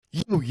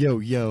Yo, yo,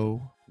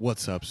 yo.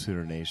 What's up,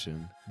 Sooner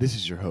Nation? This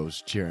is your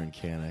host, Jaron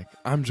Kanik.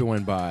 I'm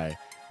joined by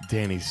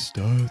Danny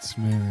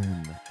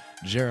Stutzman,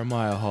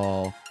 Jeremiah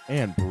Hall,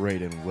 and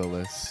Braden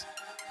Willis.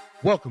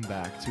 Welcome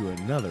back to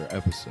another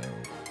episode,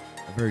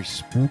 a very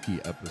spooky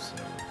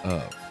episode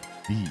of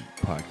the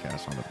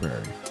Podcast on the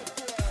Prairie.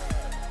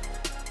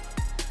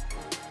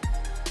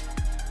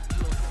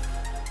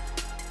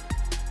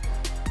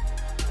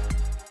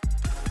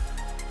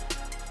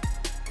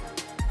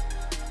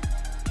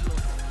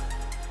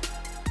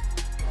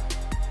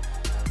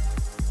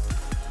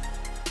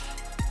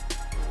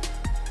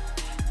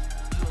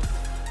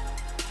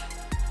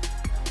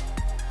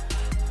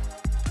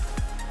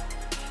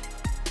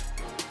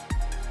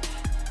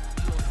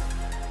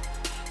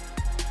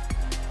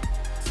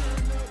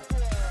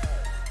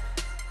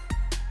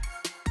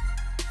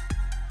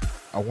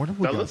 I wonder if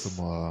we got Fellas?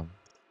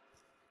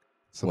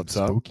 some What's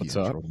up? spooky What's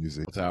intro up?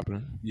 music. What's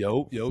happening?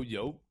 Yo.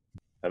 Hello,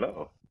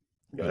 Hello,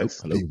 guys.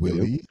 hello, Hey,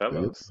 Willie.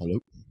 Fellas.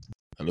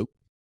 Hello.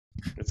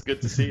 It's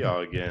good to see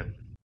y'all again.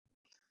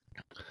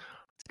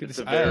 It's good to It's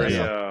see. a very,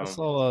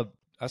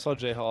 I saw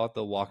Jay Hall at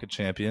the Walk of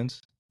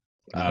Champions.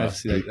 Uh,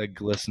 Nice to see that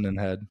glistening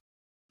head,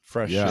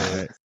 fresh. Yeah,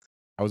 shave.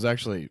 I was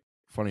actually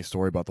funny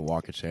story about the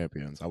Walk of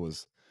Champions.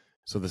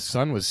 So the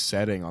sun was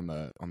setting on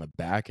the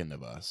back end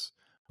of us,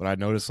 but I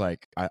noticed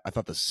like I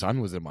thought the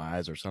sun was in my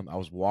eyes or something. I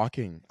was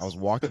walking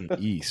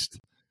east,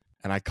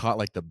 and I caught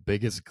like the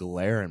biggest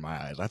glare in my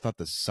eyes. I thought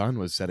the sun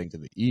was setting to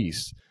the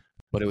east,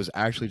 but it was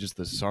actually just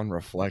the sun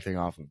reflecting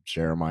off of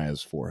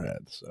Jeremiah's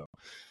forehead. So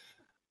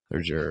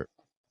there's your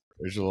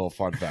little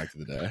fun fact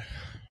of the day.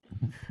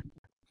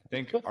 I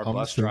think our I'm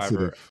bus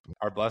sensitive.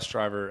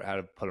 driver had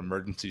to put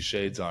emergency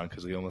shades on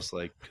because we almost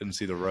like couldn't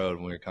see the road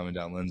when we were coming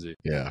down Lindsay.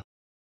 Yeah,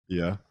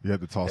 Yeah, you had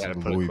to toss He had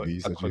some to of the put Louis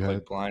V's a that quick you had.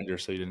 like, blinder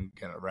so you didn't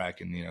get a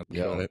rack and yeah.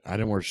 kill. I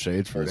didn't wear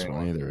shades for this Everything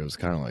one on. either. It was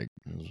kind of like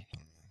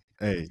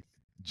Hey,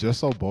 just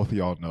so both of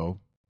y'all know,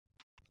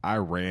 I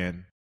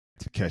ran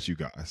to catch you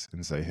guys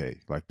and say,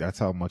 hey, like that's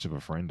how much of a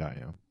friend I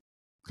am.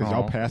 Because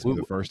y'all Aw. passed me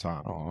the first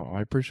time. oh,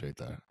 I appreciate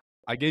that.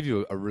 I gave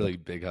you a really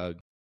big hug.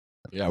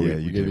 Yeah, Yeah,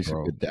 we you gave did, you some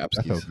bro. good That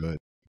dapskis. felt good.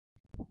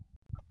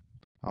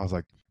 I was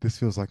like, this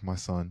feels like my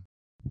son.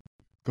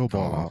 Go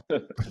ball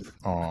out.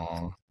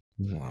 Aw.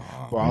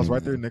 Bro, I was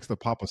right there next to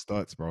Papa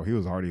Stutz, bro. He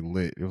was already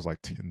lit. It was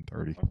like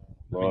 10:30.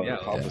 Lord, yeah,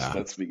 Papa yeah.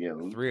 Stutz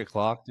begin. 3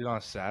 o'clock, dude, on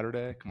a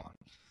Saturday. Come on.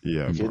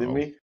 Yeah, You kidding bro.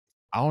 me?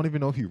 I don't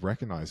even know if he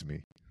recognized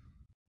me.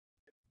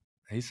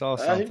 He saw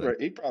He, something.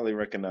 he probably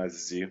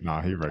recognizes you.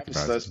 Nah, he Papa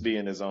recognized Stutz me. be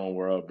in his own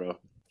world, bro.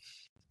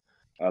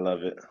 I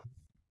love it.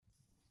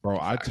 Bro,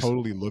 I Facts.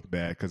 totally looked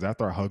bad because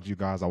after I hugged you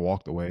guys, I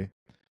walked away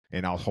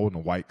and I was holding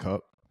a white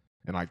cup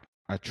and I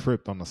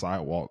tripped on the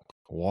sidewalk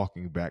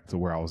walking back to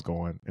where I was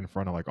going in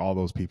front of like all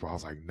those people. I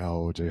was like,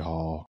 no, Jay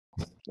Hall.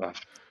 Ah,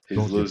 He's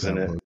Don't get losing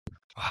that it. look.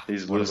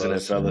 He's One of losing it,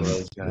 those- one of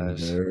fellas.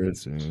 those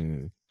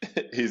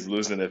guys. He's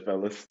losing it,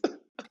 fellas.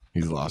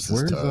 He's lost his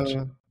Where's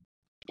touch.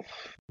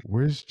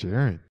 where's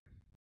Jaren?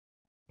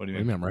 What do What you do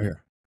you mean? mean? I'm right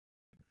here.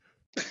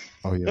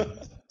 Oh yeah.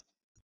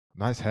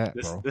 Nice hat,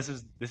 This bro.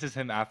 this is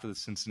him after the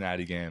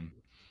Cincinnati game.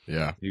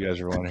 Yeah, You guys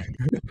are wondering.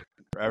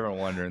 For everyone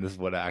wondering, this is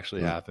what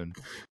actually happened.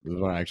 this is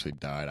when I actually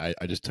died.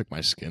 I just took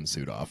my skin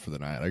suit off for the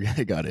night.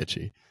 I got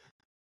itchy.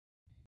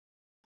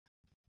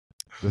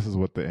 This is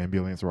what the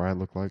ambulance ride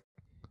looked like.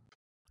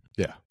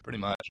 Pretty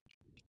much.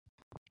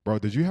 Bro,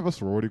 did you have a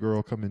sorority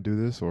girl come and do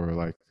this or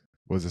like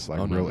was this like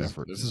Oh, no, real this,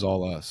 effort? This is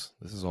all us.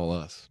 This is all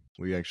us.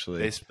 We actually,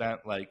 They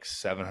spent like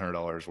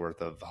 $700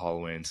 worth of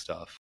Halloween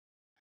stuff.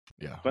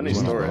 yeah. Funny we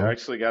went story. all- I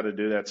actually got to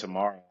do that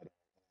tomorrow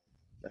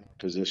in our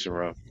position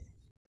room.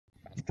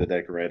 I have to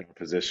decorate our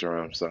position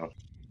room, so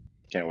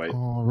can't wait.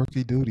 Oh,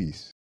 rookie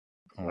duties.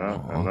 I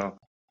know.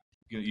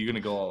 You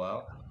gonna go all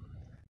out?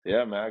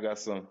 Yeah, man. I got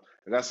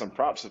some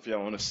props if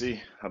y'all want to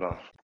see. Hold on.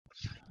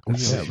 Oh,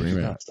 Yeah, bring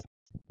it in.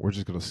 We're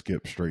just gonna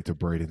skip straight to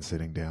Braden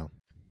sitting down.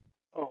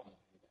 Oh,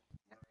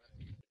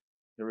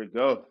 here we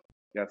go.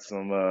 Got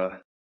some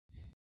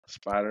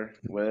spider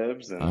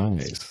webs and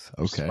Nice.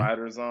 Okay.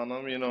 spiders on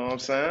them. You know what I'm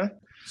saying?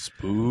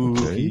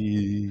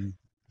 Spooky.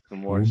 Some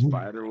more Ooh.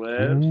 spider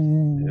webs.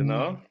 Ooh. You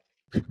know,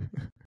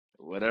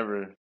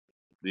 whatever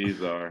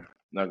these are.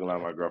 Not gonna lie,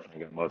 my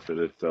girlfriend got most of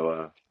this.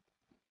 So,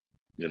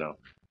 you know,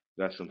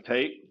 got some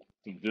tape,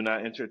 some do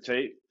not enter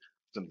tape,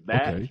 some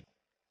bat, Okay.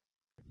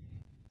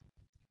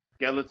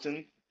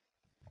 skeleton.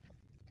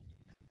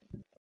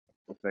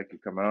 If that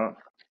could come out.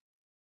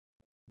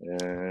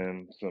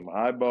 And some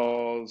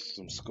eyeballs,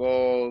 some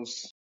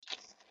skulls.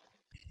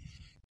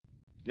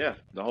 Yeah,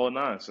 the whole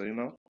nine. So, you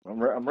know,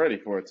 I'm ready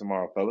for it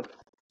tomorrow, fella.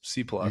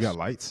 C plus. You got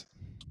lights?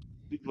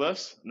 C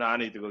plus? Nah, I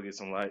need to go get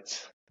some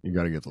lights. You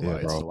got to get the Yeah,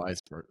 lights. bro.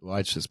 The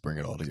lights just bring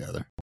it all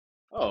together.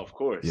 Oh, of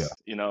course. Yeah.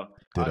 You know,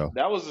 Ditto.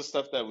 that was the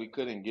stuff that we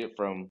couldn't get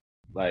from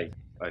like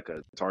a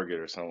Target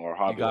or something or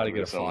Hobby You gotta Lobby get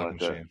or a something fog like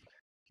that. machine.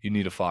 You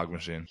need a fog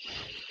machine.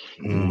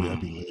 Ooh,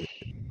 that'd be lit.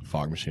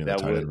 Fog machine. In That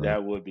the tight end would room.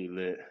 that would be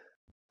lit.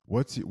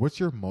 What's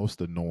your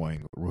most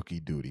annoying rookie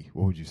duty?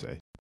 What would you say?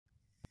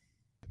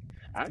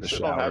 I The actually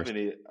don't have showers.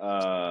 any.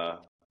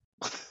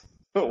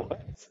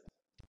 What?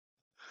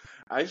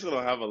 I actually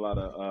don't have a lot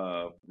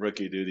of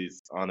rookie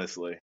duties,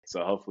 honestly.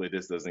 So hopefully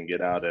this doesn't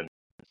get out and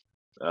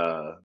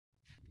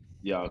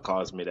y'all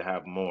cause me to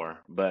have more.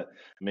 But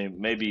I mean,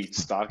 maybe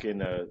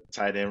stocking a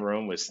tight end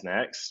room with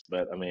snacks.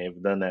 But I mean,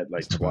 I've done that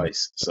like That's not bad.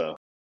 twice, so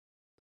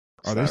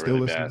it's Are they not still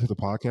really listening bad. to the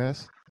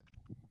podcast?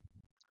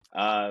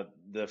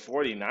 The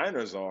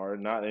 49ers are,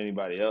 not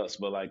anybody else,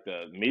 but like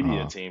the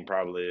media team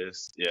probably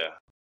is.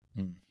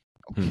 Yeah.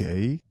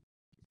 Okay.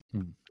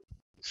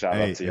 Shout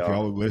Hey, out if to y'all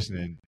y'all. are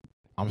listening,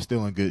 I'm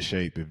still in good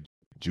shape if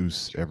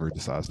Juice ever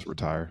decides to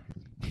retire.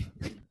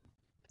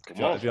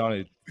 Come on. If y'all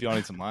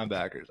need some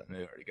linebackers, I know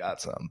you already got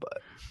some,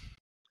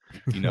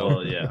 but you know,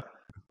 Well, yeah.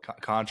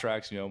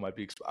 Contracts, might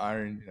be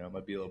expiring. It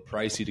might be a little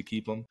pricey to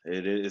keep them.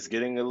 It is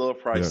getting a little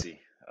pricey.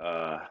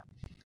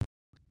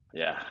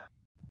 Yeah.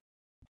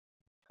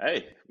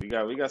 Hey, we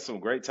got some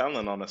great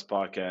talent on this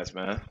podcast,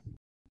 man.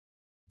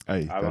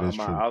 Hey, that is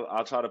true.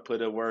 I'll try to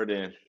put a word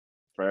in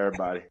for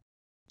everybody.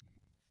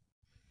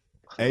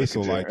 Hey, Look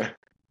so at like, Jared.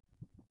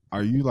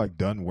 are you like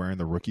done wearing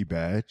the rookie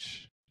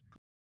badge?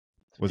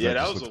 Yeah,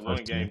 that just was with a the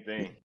first team? one-game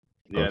thing.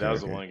 Yeah, that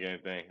was a Okay. one-game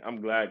thing. I'm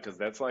glad because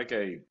that's like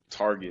a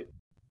target.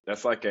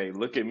 That's like a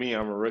look at me,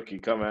 I'm a rookie,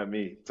 come at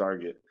me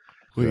target.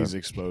 Please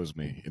expose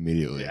me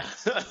immediately. Yeah,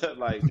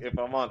 like if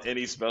I'm on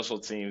any special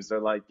teams, they're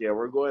like, yeah,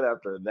 we're going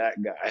after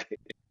that guy.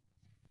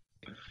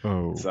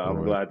 Oh, So I'm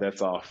boy. glad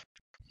that's off.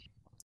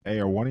 Hey,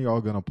 are one of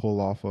y'all gonna pull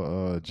off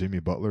a Jimmy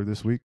Butler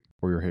this week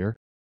for your hair?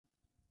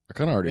 I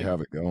kind of already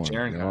have it going. Jaron to be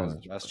kind of has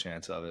honest. the best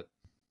chance of it.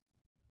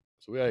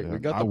 So we Yeah,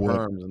 got I the would.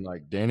 perms, and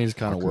like Danny's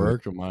kind I of could.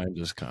 worked, and mine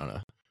just kind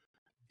of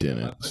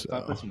didn't. If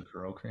I put So some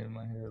curl cream in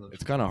my hair, it looks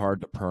it's kind of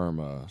hard to perm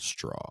a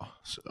straw.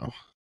 So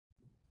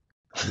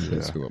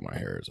that's Yeah. what my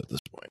hair is at this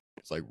point.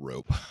 It's like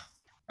rope.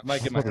 I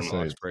might get I my was hair about to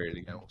more say- sprayed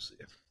again. We'll see.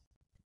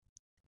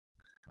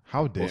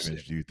 How see.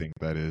 damaged do you think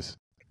that is?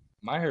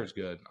 My hair's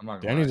good. I'm not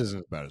gonna Danny's lie. isn't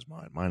as bad as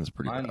mine. Mine is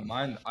pretty bad.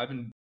 Mine. I've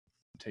been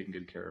taking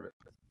good care of it.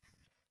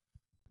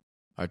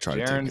 I try to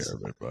take Jaren's- care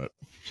of it, but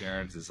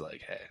Jaren's is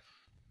like, hey,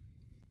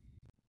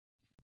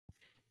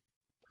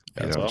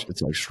 yeah, it's, Yeah. like,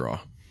 it's like straw.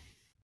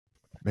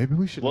 Maybe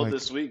we should Well, like.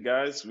 this week,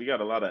 guys, we got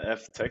a lot of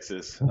F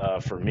Texas.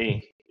 For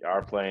me, y'all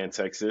are playing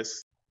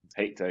Texas,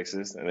 hate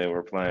Texas, and then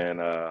we're playing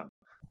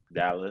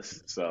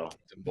Dallas. So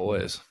them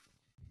boys.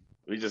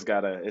 we just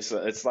gotta.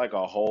 It's like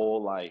a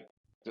whole like.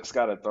 Just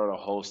gotta throw the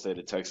whole state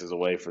of Texas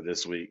away for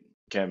this week.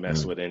 Can't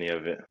mess with any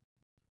of it.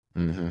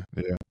 Mm-hmm.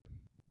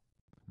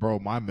 Bro,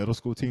 my middle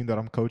school team that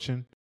I'm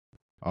coaching,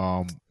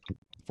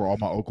 for all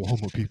my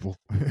Oklahoma people,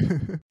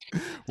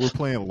 we're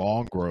playing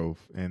Long Grove,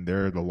 and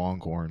they're the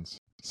Longhorns.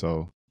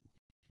 So,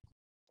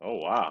 Oh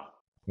wow,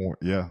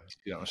 yeah,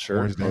 You know, sure.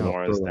 Horns down.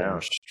 Horns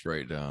down.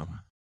 Straight down.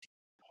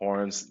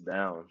 Horns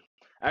down.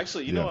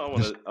 Actually, you Yeah,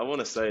 know, I want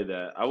to say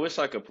that I wish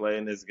I could play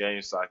in this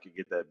game so I could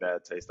get that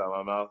bad taste out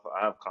of my mouth.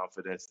 I have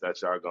confidence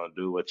that y'all gonna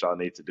do what y'all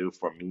need to do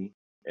for me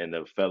and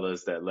the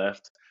fellas that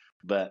left,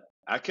 but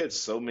I catch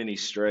so many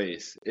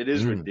strays. It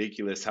is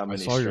ridiculous how I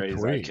many saw your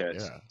strays I tweet. catch.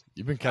 Yeah,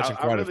 you've been catching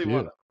I quite a really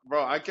few.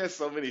 bro, I catch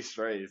so many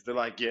strays. They're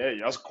like, yeah,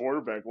 y'all's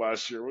quarterback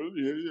last year. Well,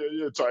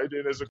 yeah, tight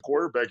end as a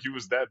quarterback. He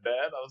was that bad.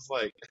 I was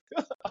like,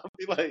 I'll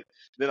be like,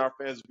 then our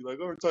fans would be like,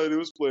 oh, tight end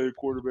was playing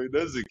quarterback.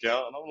 Doesn't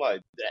count. And I'm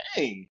like,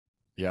 dang.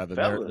 Yeah, the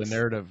Fellas.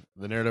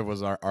 narrative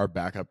was our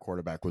backup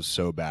quarterback was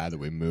so bad that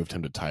we moved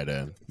him to tight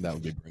end. That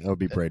would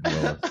be Braden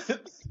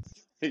Willis.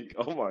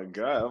 Oh my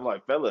god! I'm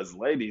like, fellas,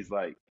 ladies,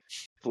 like,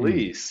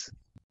 please.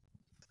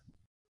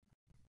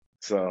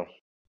 So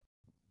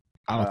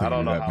I don't think I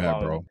don't you're know that how bad,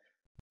 long. bro.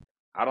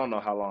 I don't know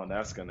how long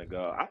that's gonna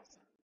go.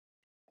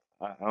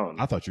 I don't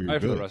know. I thought you were Probably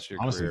for good. the rest of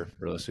your honestly. career,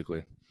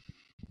 realistically.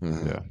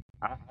 Mhm. Yeah.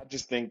 I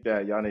just think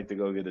that y'all need to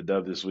go get a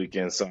dub this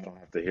weekend, so I don't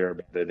have to hear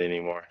about it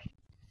anymore.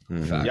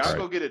 Mhm. Facts. Y'all Right.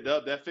 go get a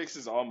dub. That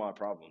fixes all my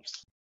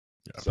problems.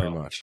 Yeah, So- pretty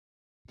much.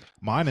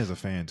 Mine is a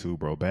fan too,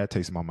 bro. Bad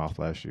taste in my mouth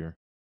last year.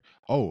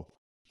 Oh,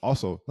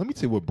 also, let me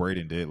tell you what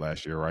Braden did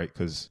last year, right?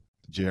 Because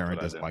Jaron What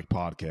I doesn't did. like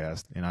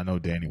podcast, and I know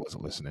Danny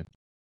wasn't listening.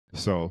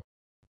 So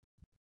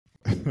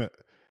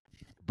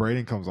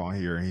Braden comes on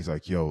here and he's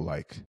like, yo,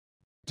 like,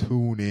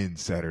 tune in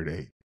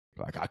Saturday.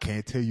 Like, I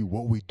can't tell you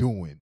what we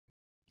doing,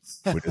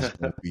 but it's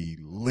gonna be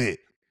lit.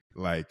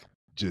 Like,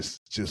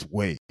 just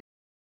wait.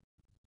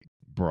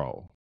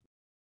 Bro.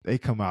 They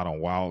come out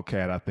on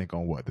Wildcat, I think,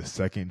 on what, the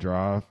second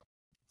drive?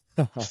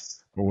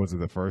 Or was it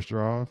the first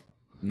drive?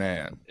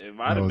 Man, It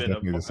might No, have it was been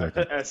definitely the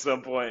second. at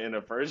some point in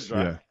the first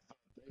drive.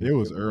 It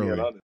was If we early. get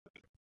on it.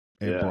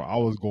 And Yeah. bro, I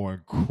was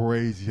going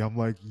crazy. I'm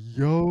like,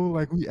 yo,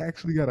 like we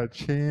actually got a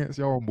chance.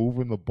 Y'all are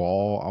moving the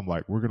ball. I'm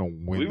like, we're gonna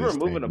win. We were this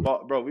moving thing the with-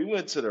 ball, bro. We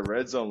went to the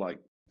red zone like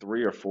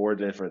 3 or 4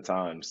 different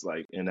times,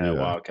 like in that Yeah.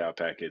 Wildcat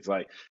package.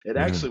 Like it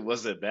Mhm. actually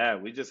wasn't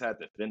bad. We just had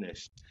to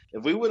finish.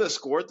 If we would have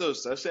scored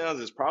those touchdowns,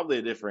 it's probably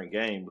a different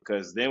game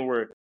because then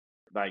we're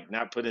like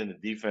not putting the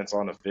defense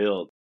on the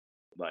field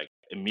like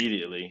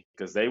immediately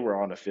because they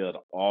were on the field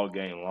all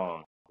game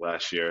long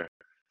last year.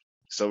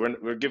 So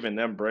we're giving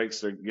them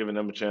breaks. They're giving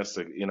them a chance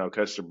to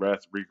catch their breath,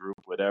 regroup,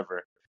 whatever.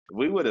 If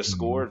we would have Mhm.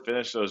 scored,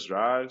 finished those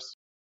drives,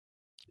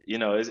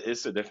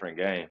 it's a different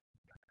game.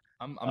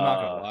 I'm not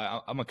gonna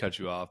lie. I'm gonna cut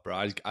you off, bro.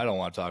 I don't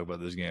want to talk about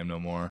this game no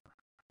more.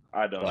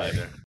 I don't Like,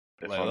 either.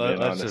 If Like, I'm being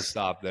let's honest. just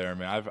stop there,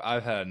 man.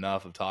 I've had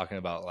enough of talking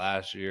about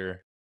last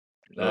year.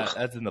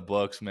 That's in the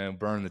books, man.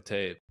 Burn the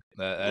tape.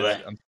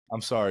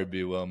 I'm sorry,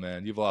 B. Will,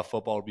 man. You have a lot of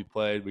football to be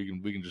played. We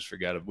can just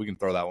forget it. We can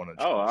throw that one in.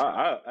 Hey,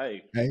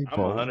 I'm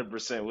bro.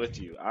 100% with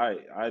you.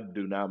 I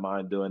do not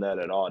mind doing that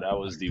at all. That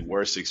was the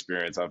worst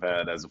experience I've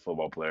had as a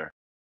football player.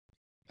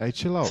 Hey,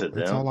 chill out. To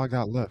That's them? all I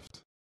got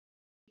left.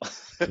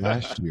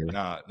 Last year.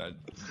 Nah.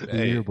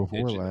 The year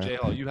before last.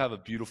 J-Hall, you have a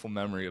beautiful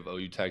memory of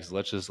OU Texas.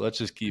 Let's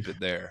just keep it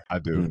there. I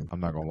do. I'm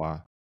not gonna lie.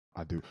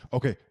 I do.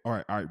 Okay.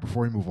 All right.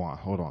 Before we move on,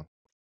 hold on.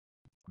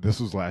 This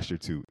was last year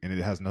too, and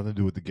it has nothing to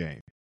do with the game.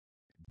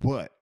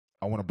 But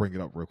I want to bring it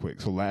up real quick.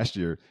 So last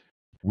year,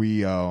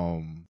 we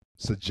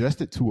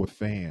suggested to a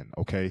fan,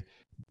 okay,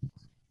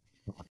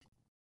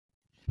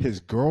 his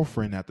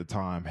girlfriend at the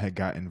time had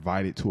got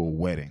invited to a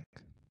wedding,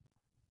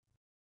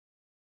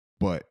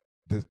 but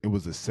it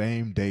was the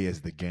same day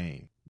as the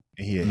game,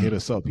 and he had hit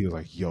us up. He was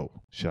like, "Yo,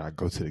 should I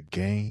go to the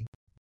game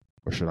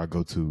or should I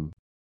go to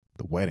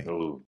the wedding?"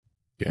 Ooh.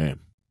 Game.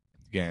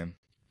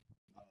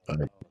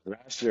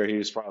 Last year he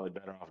was probably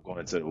better off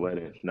going to the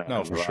wedding.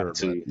 No, for sure.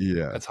 But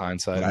Yeah, that's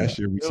hindsight. last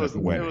year we said the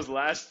wedding. It was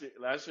last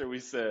year we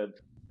said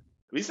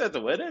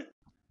the wedding?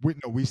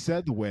 We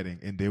said the wedding,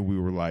 and then we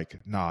were like,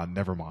 "Nah,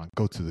 never mind.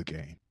 Go to the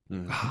game."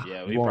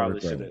 Yeah, You we won't probably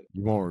regret should it. have.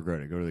 You won't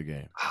regret it. Go to the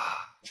game.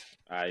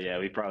 Yeah,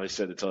 we probably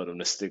should have told him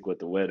to stick with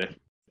the wedding.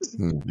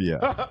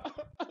 Yeah,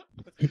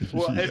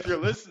 Well, Yeah. if you're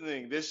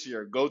listening this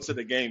year, go to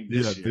the game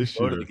this year. this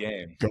Go year, to the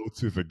game. go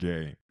to the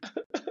game.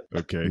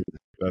 Okay,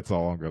 that's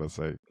all I'm gonna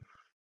say.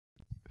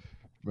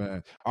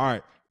 Man, all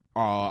right.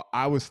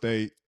 Iowa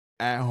State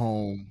at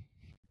home,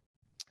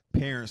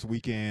 Parents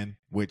Weekend,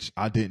 which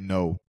I didn't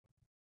know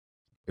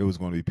it was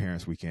going to be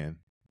Parents Weekend.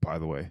 By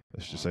the way,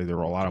 let's just say there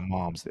were a lot of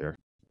moms there.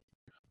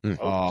 Oh,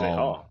 Jay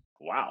Hall.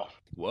 Wow.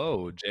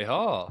 Whoa,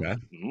 J-Hall. Okay.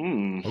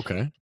 Mm.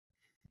 Okay.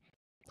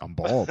 I'm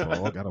bald,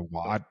 bro. I got a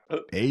wide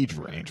age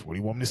range. What do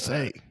you want me to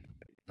say?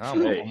 No,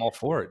 Hey. I'm all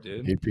for it,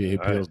 dude. He All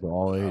right. appeals to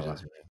all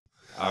ages.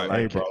 All I right,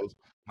 Hey, like bro. it.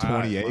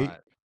 28,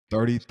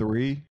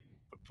 33,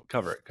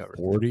 Cover it.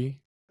 40,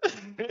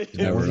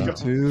 Here we go.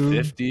 42,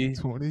 50,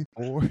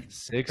 24.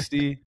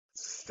 60.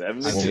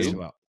 72.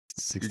 Chill out.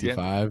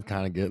 65,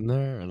 kind of getting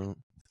there. I don't.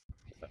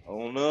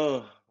 Oh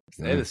no.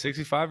 Hey, the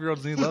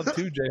 65-year-olds need love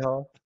too,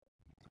 J-Hall.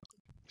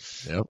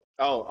 Yep.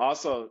 Oh,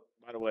 also,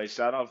 by the way,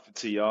 shout out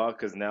to y'all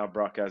because now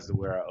Brock has to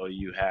wear an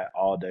OU hat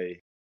all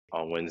day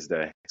on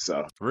Wednesday.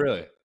 So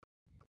Really?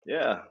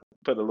 yeah,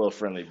 put a little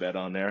friendly bet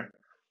on there.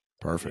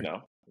 Perfect. You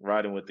know,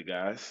 riding with the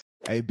guys.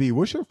 Hey, B,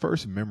 what's your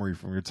first memory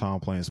from your time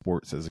playing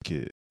sports as a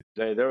kid?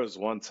 Jay, there was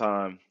one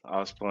time I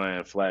was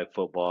playing flag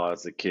football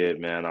as a kid,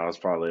 man. I was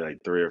probably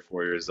like 3 or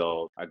 4 years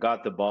old. I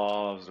got the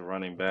ball. I was a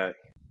running back.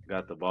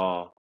 Got the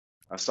ball.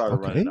 I started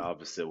Okay. running the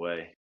opposite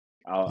way.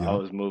 I Yeah.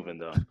 was moving,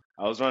 though.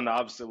 I was running the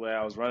opposite way.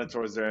 I was running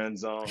towards their end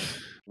zone.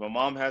 My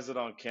mom has it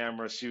on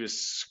camera. She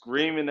was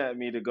screaming at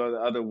me to go the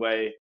other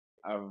way.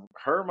 I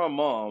heard my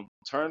mom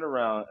turn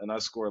around, and I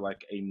scored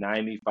like a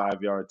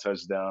 95-yard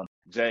touchdown.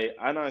 Jay,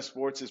 I9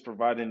 Sports is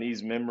providing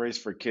these memories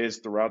for kids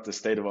throughout the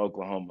state of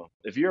Oklahoma.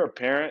 If you're a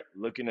parent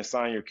looking to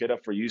sign your kid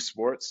up for youth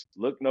sports,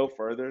 look no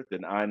further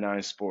than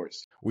I9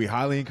 Sports. We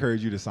highly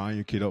encourage you to sign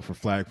your kid up for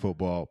flag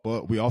football,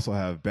 but we also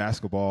have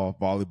basketball,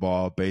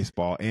 volleyball,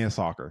 baseball, and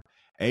soccer.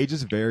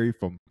 Ages vary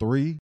from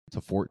 3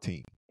 to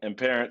 14. And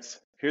parents,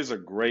 here's a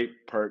great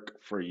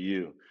perk for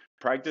you.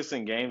 Practice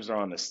and games are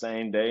on the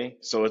same day,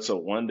 so it's a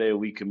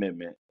one-day-a-week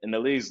commitment, and the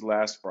leagues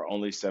last for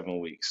only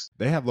 7 weeks.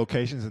 They have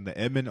locations in the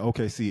Edmond,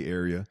 OKC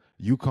area,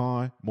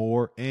 Yukon,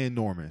 Moore, and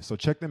Norman. So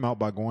check them out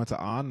by going to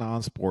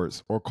I9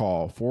 Sports or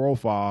call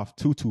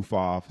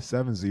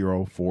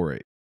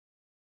 405-225-7048.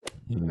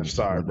 I'm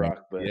sorry,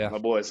 Brock, but Yeah. my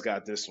boys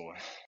got this one.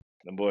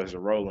 The boys are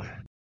rolling.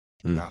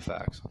 Not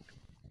facts.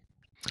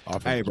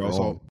 Hey, bro,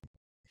 so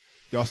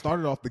y'all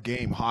started off the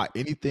game hot.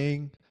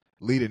 Anything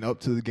leading up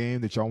to the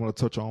game that y'all want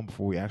to touch on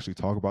before we actually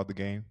talk about the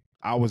game?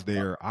 I was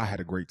there. I had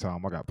a great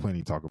time. I got plenty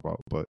to talk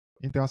about, but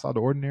anything outside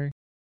the ordinary?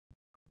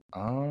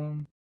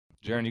 Jaron,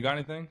 you got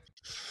anything?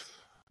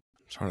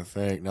 I'm trying to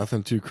think.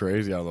 Nothing too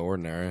crazy out of the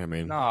ordinary. I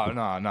mean,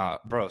 No,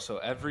 bro. So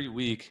every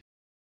week,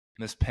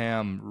 Miss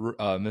Pam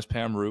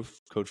Roof,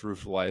 Coach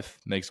Roof's wife,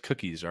 makes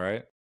cookies. All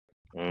right,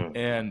 Mm.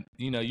 and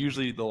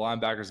usually the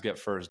linebackers get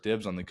first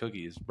dibs on the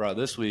cookies, bro.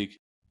 This week,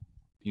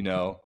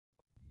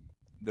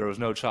 there was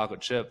no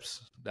chocolate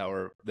chips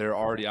they're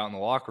already out in the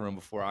locker room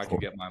before I could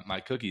get my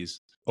cookies.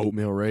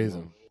 oatmeal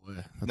raisin.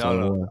 That's No, all it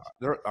no. was.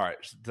 All right,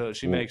 so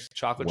she Well, makes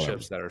chocolate whatever.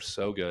 chips that are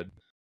so good.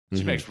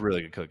 She Mhm. makes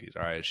really good cookies.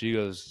 All right, she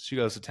goes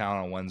to town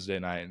on Wednesday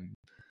night and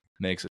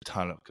makes a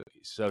ton of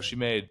cookies. So she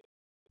made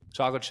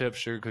chocolate chip,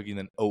 sugar cookie, and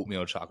then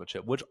oatmeal chocolate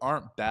chip, which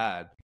aren't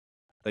bad.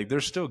 Like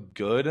they're still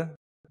good,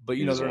 but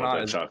You just they're want not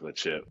that as chocolate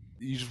chip.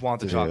 you just want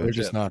the Yeah, chocolate they're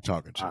chip. just not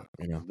chocolate chip.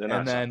 They're not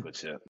And then- chocolate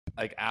chip.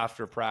 Like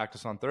after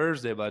practice on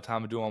Thursday, by the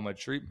time I do all my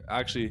treatment,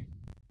 actually,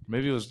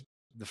 maybe it was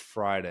the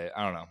Friday.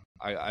 I don't know.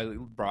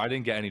 I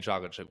didn't get any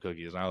chocolate chip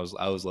cookies, and I was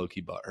low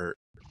key butthurt.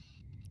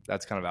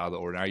 that's kind of out of the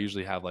ordinary. I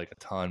usually have like a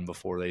ton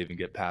before they even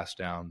get passed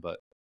down, but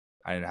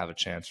I didn't have a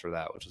chance for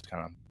that, which is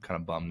kind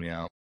of bummed me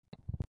out.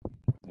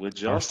 Would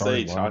Our y'all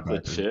say starting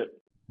chocolate linebacker.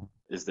 chip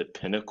is the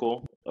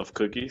pinnacle of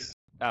cookies?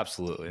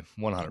 Absolutely,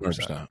 100%.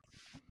 100%.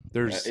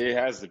 There's It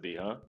has to be,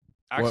 huh?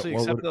 actually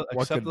what except would- what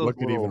except could- those what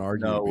could even little-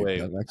 argue no to beat wait.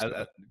 that next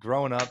one?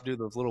 Growing up, dude,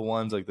 those little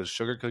ones like the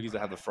sugar cookies that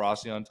have the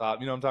frosty on top.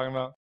 You know what I'm talking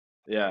about?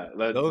 Yeah,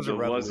 like Those are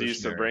the ones you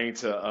used to revolutionary.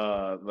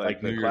 bring to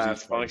Like the New Year's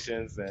class Eve party.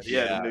 functions and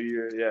Yeah. the New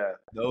Year, yeah.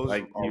 Those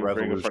Like are you would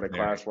bring them for the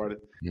revolutionary. class party.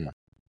 Yeah.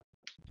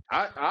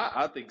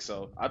 I think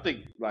so. I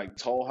think like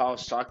Toll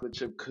House chocolate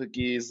chip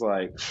cookies,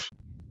 like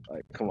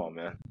come on,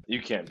 man,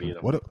 you can't beat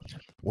them.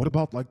 What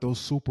about like those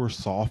super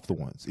soft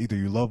ones? Either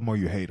you love them or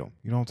you hate them.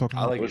 You know what I'm talking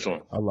I about? like Which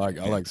one? I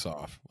like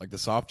soft, like the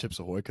soft Chips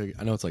Ahoy cookie.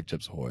 I know it's like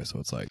Chips Ahoy, so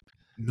it's like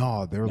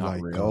No, they're not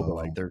like real, but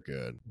like they're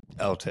good.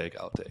 I'll take.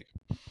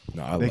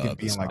 No, I They can love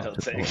be the in, like,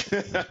 soft I'll Chips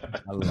take. Ahoy.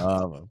 I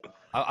love them.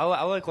 I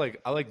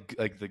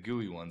like the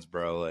gooey ones,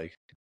 bro. Like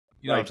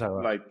you know like, what I'm talking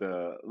about. like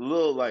the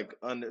little like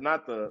under,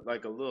 not the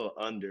like a little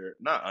under,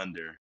 not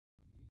under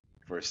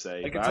per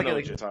se. Like, But it's I like know a-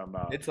 what you're talking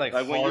about. it's like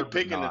when you're hard, but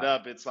picking not. it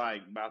up, it's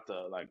like about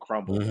to like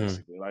crumble Mhm.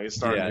 basically. Like it's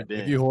starting Yeah, to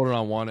bend. If you hold it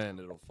on one end,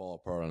 it'll fall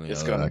apart on the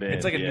It's other. gonna I bend. can't-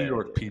 It's like a New Yeah.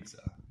 York pizza.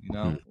 You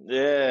know.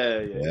 Yeah.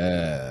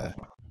 Yeah.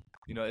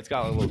 You know, it's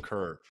got a little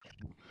curve.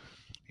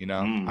 You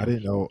know. Mm. I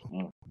didn't know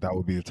Mm. that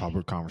would be the topic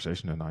of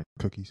conversation tonight.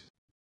 Cookies.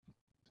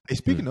 Hey,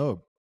 speaking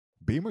of,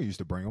 Beamer used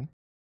to bring them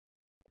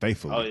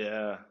faithfully. Oh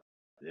yeah.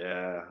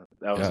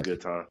 That was Yeah. a good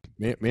time.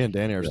 Me and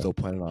Danny are Yeah. still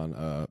planning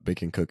on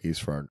baking cookies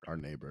for our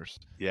neighbors.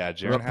 Yeah, For,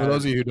 Jaron for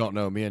those of you who don't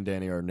know, me and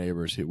Danny are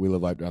neighbors. We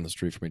live right down the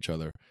street from each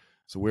other.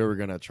 So we were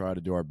gonna try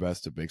to do our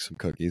best to bake some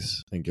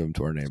cookies and give them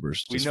to our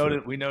neighbors. we just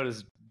for-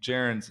 noticed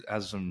Jaron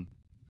has some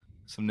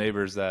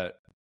neighbors that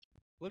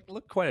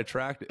look quite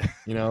attractive.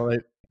 you know, we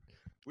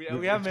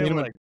We've haven't seen been able them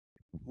to, like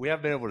we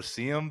haven't been able to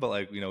see them, but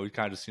like we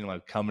kind of just seen them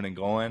like coming and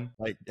going.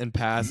 like in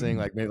passing,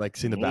 like maybe like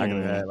seeing the back of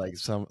their head, like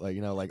some like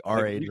like our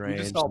Like, age we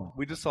range.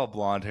 we just saw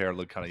blonde hair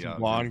look kind of some young.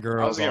 blonde I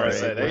girls. was gonna our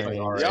say age they,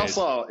 range.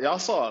 y'all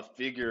saw a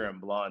figure in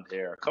blonde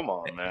hair. Come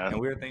on, man. And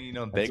we were thinking, you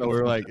know, bake So them we were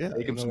some, like, yeah,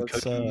 bake them you some know,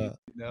 let's, cookies.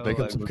 You know, bake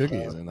them like, some what's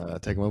cookies up?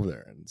 and take them over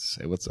there and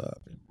say what's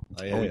up.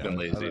 Like, Oh, we've hey, been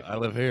lazy. I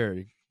live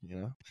here.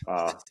 You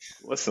know,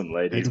 What's some Hey,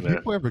 ladies, do man?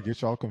 people ever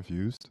get y'all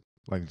confused?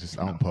 Like just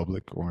out in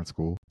public or in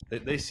school?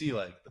 They see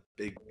like the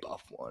big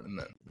buff one, and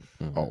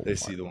then Oh, they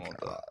see the one with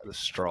the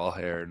straw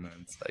hair, and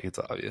then it's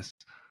obvious.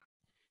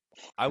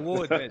 I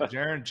will admit,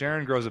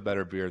 Jaron grows a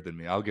better beard than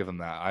me. I'll give him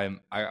that. I'm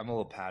a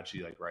little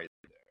patchy, like right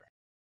there.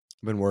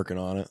 been working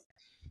on it.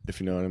 If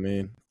you know what I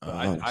mean.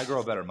 But I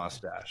grow a better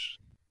mustache.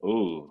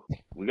 Ooh,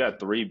 we got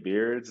 3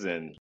 beards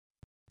and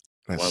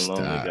that one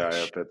lonely guy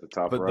stash. up at the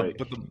top But right.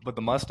 but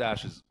the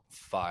mustache is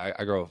fine.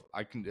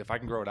 If I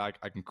can grow it out,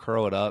 I can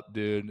curl it up,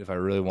 dude. If I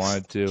really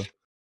wanted to.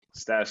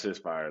 Stash is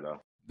fire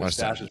though. My The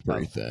stash is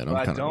pretty fine. thin. But I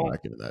I'm kind of don't-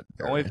 lacking in that.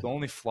 The area.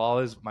 only flaw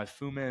is my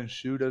Fu Man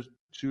shoe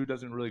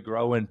doesn't really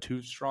grow in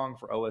too strong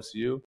for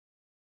OSU,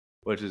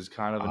 which is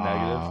kind of a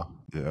negative.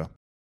 Yeah.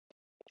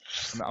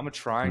 I'm gonna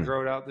try and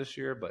grow it out this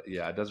year, but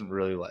yeah, it doesn't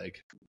really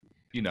like,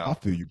 you I know.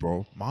 feel you,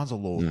 bro. Mine's a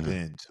little Mhm.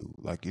 thin too.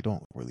 Like you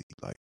don't really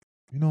like.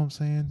 You know what I'm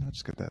saying? I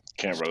just got that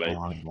Can't relate.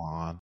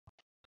 blonde.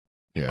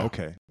 Yeah.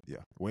 Okay. Yeah.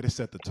 Way to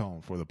set the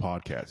tone for the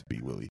podcast,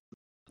 B Willie.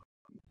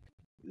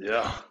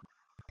 Yeah.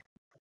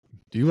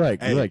 Do you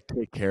like Hey.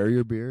 take care of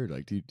your beard?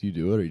 Like do you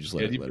do it or you just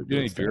Yeah, let do it? let you it do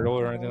any its beard thing? oil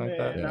or anything like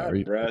that? Yeah, I are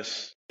you-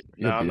 brush.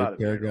 you a No, I'm not a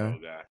beard beard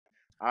care oil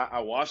guy. I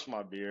wash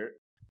my beard.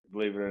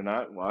 Believe it or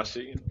not, wash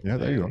it. Yeah,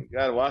 there you go. You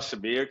gotta wash the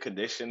beard,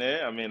 condition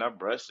it. I mean, I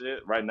brush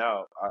it. Right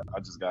now, I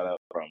just got up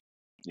from,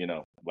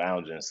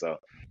 lounging, so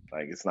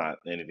like it's not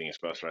anything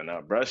special right now.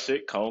 Brush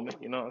it, comb it,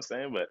 you know what I'm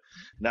saying? But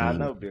Mhm.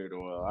 no beard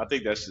oil. I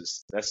think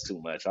that's too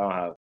much. I don't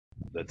have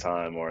the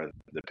time or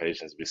the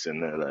patience to be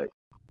sitting there like,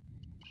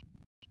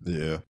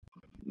 Yeah.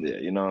 yeah,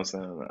 you know what I'm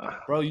saying?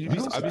 Bro, That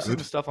sounds I've been seeing good.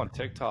 the stuff on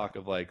TikTok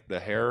of like the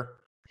hair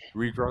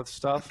regrowth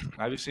stuff.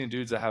 I've been seeing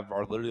dudes that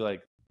are literally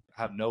like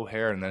have no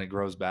hair and then it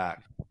grows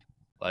back,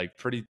 like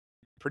pretty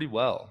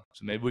well.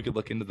 So maybe we could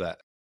look into that.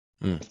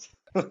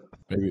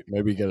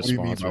 Maybe get a What do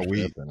you mean by sponsorship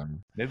we? and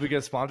then Maybe we get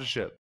a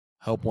sponsorship.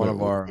 help one What- of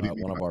what- our what do you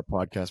mean one of by- our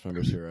podcast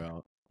members here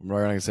out. I'm not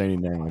gonna say any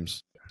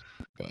names,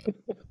 but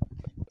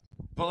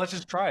But let's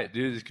just try it,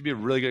 dude. This could be a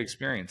really good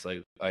experience.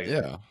 Like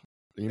yeah.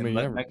 You And mean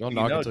let- never next don't thing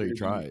you knock know, it till you dude,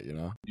 try it, you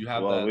know? you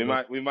have Well,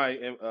 that. we might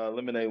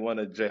eliminate one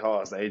of J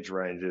Hall's age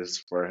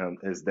ranges for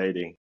his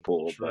dating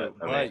pool, True.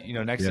 but But you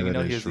know, next Yeah, thing you that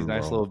know, he is has these true,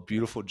 nice bro. little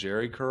beautiful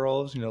Jerry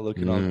curls. You know,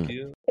 looking all Mm.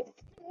 cute.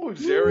 ooh,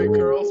 Jerry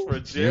curls for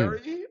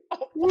Jerry.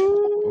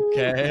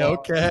 Okay,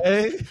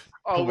 okay.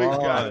 Oh, Come we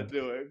gotta on.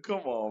 do it.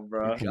 Come on,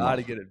 bro. Come Got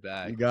to on. get it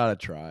back. You gotta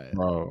try it.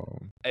 Bro.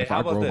 Hey, if how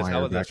I about grow this? my How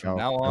hair about this? back From out,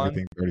 now on,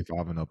 everything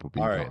 35 and up will be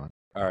All right. gone.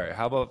 all right.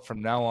 How about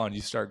from now on,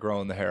 you start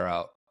growing the hair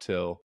out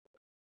till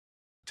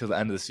the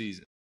end of the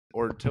season,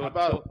 or till How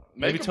about till-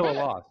 maybe make a till a bet?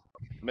 loss.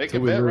 Make a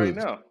Till we bet right lose.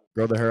 now.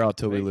 Grow the hair out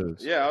till we Make-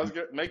 lose. Yeah, I was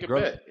gonna make a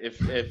Grow- bet.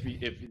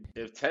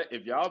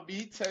 If y'all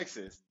beat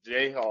Texas,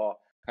 J Hall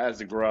has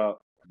to grow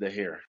up the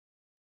hair.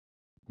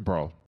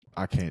 Bro,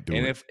 I can't do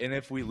And it.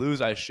 if we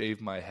lose, I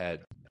shave my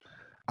head.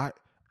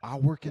 I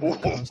work in a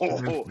customer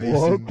Okay.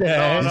 facing. No,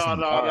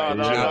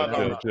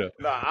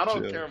 I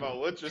don't Chill. care about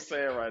what you're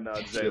saying right now,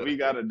 Jay. We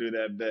got to do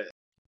that bet.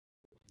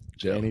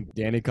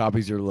 Danny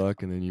copies your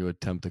look, and then you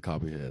attempt to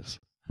copy his.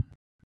 Oh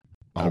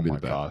That'll be my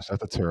the bet. gosh,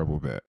 that's a terrible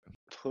bet.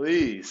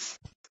 Please.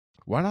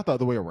 Why not the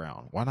other way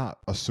around? Why not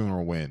a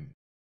Sooner win?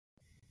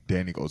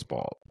 Danny goes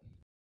bald.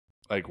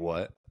 Like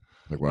what?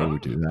 Like, why would we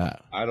do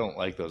that? I don't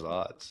like those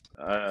odds.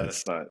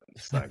 It's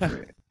not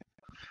great.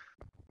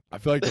 I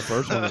feel like the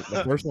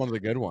first one's a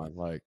good one.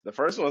 Like, The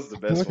first one's the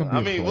feel best like I'm one.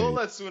 I being mean, we'll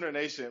played. let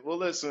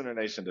Sooner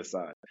Nation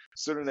decide.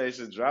 Sooner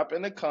Nation, drop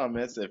in the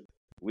comments if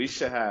we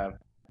should have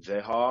Jay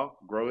Hall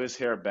grow his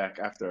hair back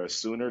after a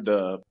Sooner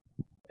dub,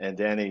 and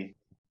Danny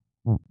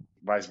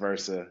vice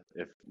versa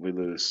if we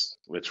lose,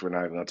 which we're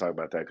not even going to talk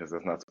about that because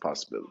that's not the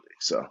possibility.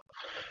 So,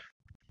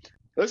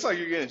 looks like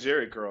you're getting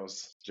Jerry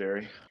curls,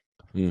 Jerry.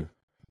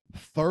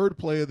 Third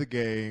play of the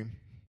game,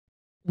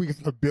 we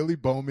got a Billy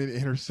Bowman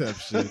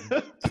interception.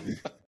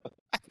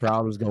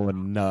 crowd was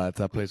going nuts.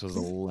 That place was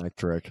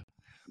electric.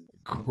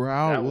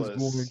 Crowd That was was-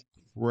 going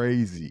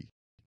crazy.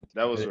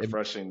 That was It-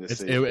 refreshing to It's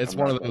see. it's I'm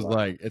one not of those gonna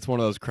lie. like it's one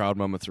of those crowd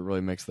moments that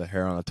really makes the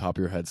hair on the top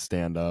of your head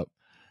stand up.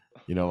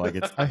 You know, like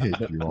it's I hate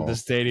you all. the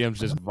stadium's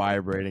just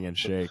vibrating and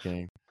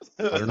shaking.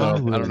 I don't I know. I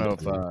really don't know if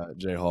do.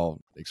 Jay Hall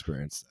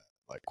experienced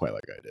that like quite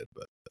like I did,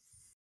 but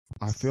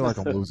I feel like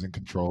I'm losing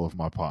control of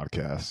my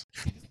podcast.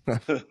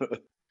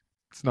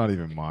 It's not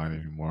even mine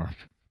anymore.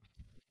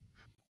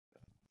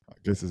 I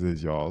guess it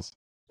is y'all's.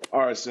 All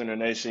right, Sooner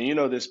Nation. You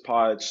know this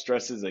pod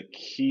stresses a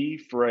key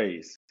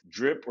phrase: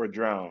 drip or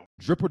drown.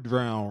 Drip or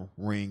drown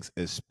rings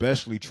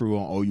especially true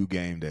on OU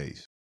game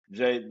days.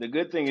 Jay, the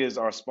good thing is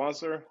our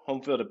sponsor,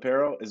 Home Field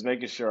Apparel, is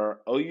making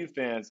sure OU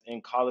fans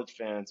and college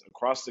fans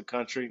across the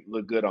country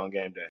look good on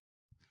game day.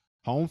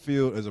 Home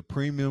Field is a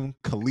premium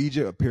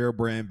collegiate apparel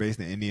brand based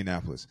in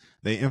Indianapolis.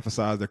 They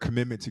emphasize their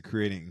commitment to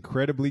creating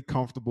incredibly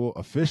comfortable,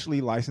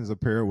 officially licensed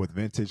apparel with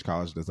vintage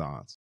college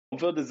designs. Home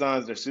Field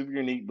designs are super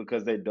unique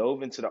because they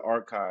dove into the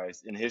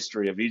archives and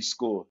history of each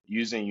school,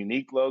 using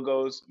unique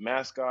logos,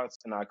 mascots,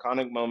 and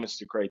iconic moments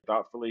to create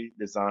thoughtfully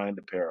designed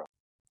apparel.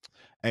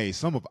 Hey,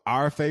 some of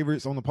our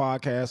favorites on the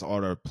podcast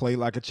are the Play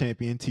Like a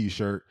Champion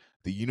t-shirt,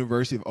 the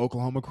University of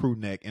Oklahoma crew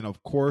neck, and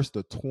of course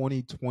the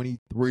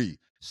 2023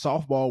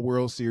 Softball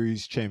World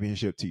Series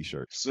Championship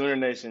t-shirt. Sooner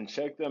Nation,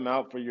 check them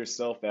out for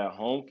yourself at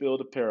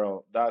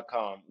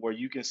homefieldapparel.com, where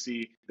you can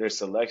see their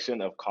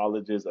selection of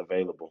colleges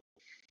available.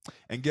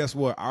 And guess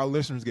what? Our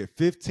listeners get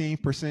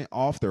 15%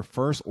 off their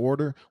first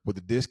order with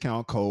the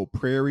discount code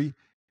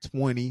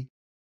Prairie23.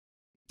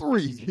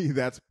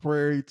 That's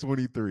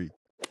Prairie23.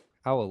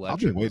 How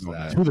electric was waiting on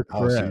that? that. to the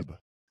all season. crib.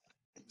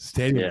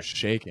 Stadium Yeah. was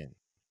shaking.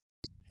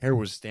 Hair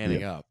was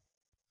standing up.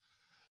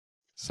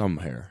 Some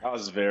hair. I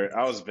was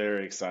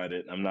very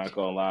excited. I'm not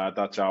gonna lie. I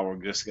thought y'all were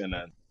just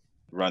gonna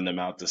run them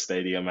out the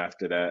stadium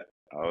after that.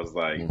 I was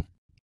like,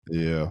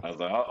 Yeah.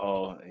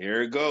 uh-oh,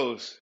 here it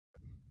goes.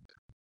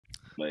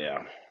 But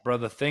yeah. Bro,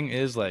 the thing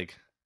is, like,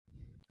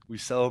 we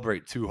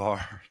celebrate too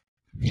hard.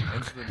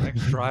 And so the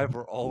next drive,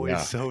 we're always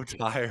Yeah. so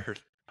tired.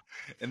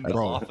 And the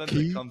Bro, offense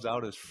key- that comes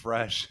out is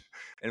fresh.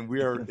 And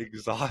we are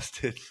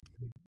exhausted.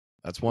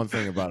 That's one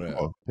thing about a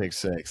Oh. pick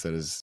six that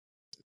is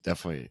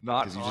definitely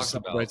Not because you just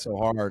talked celebrate about. so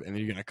hard, and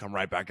then you're gonna come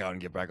right back out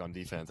and get back on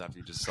defense after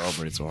you just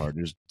celebrate so hard.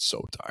 You're just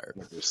so tired.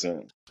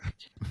 100%.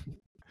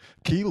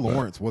 Key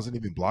Lawrence wasn't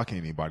even blocking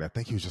anybody. I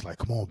think he was just like,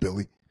 "Come on,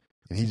 Billy,"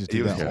 and he just He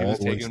did was, that he all was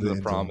the way taking to him to end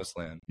the zone. promised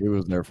land. He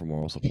was there for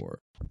moral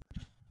support.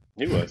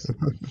 He was.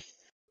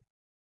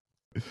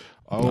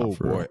 Oh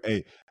for boy, real.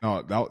 hey,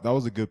 no, that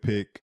was a good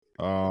pick.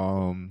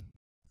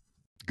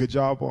 Good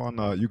job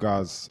on you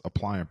guys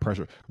applying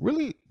pressure.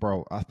 Really,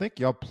 bro, I think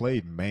y'all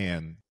played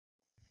man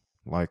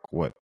like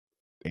what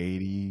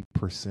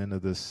 80%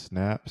 of the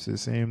snaps. It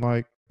seemed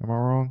like. Am I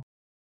wrong?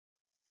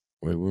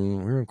 We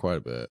were in quite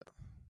a bit.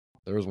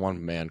 There was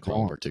one man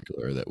call in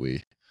particular that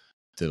we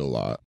did a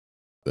lot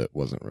that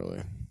wasn't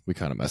really. We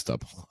kind of messed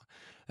up.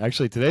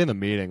 Actually, today in the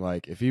meeting,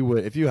 like if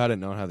you hadn't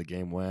known how the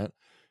game went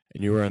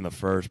and you were in the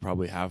first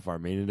probably half of our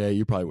meeting today,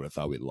 you probably would have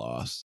thought we'd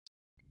lost.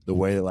 The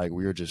way that like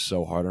we were just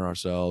so hard on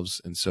ourselves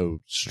and so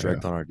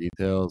strict on our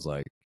details,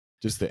 like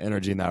just the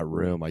energy in that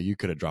room, like you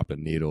could have dropped a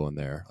needle in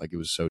there. Like it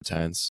was so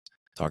tense.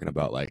 Talking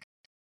about like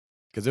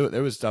because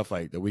there was stuff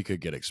like that we could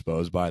get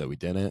exposed by that we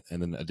didn't,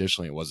 and then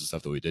additionally it was the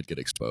stuff that we did get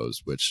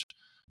exposed, which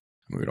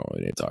we don't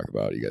really need to talk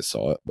about. You guys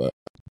saw it, but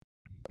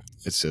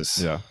it's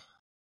just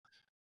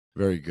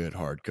very good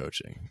hard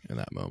coaching in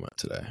that moment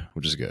today,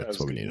 which is good. That's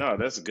what we needed. No,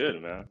 that's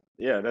good, man.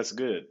 Yeah, that's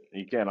good.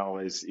 You can't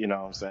always, you know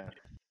what I'm saying?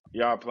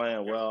 Y'all are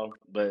playing well,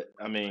 but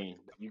I mean,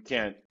 you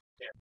can't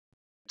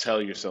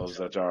tell yourselves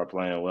that y'all are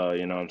playing well,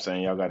 you know what I'm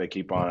saying? Y'all got to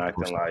keep on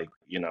acting like,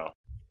 you know,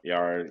 y'all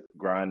are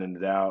grinding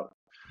it out.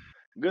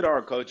 Good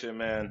hard coaching,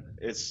 man.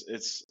 It's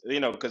you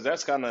know, because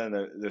that's kind of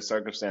the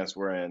circumstance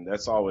we're in.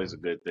 That's always a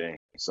good thing.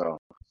 So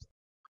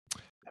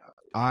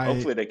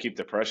hopefully they keep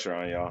the pressure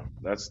on y'all.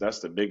 That's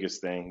the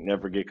biggest thing.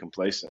 Never get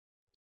complacent.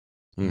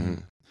 Mm-hmm.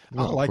 I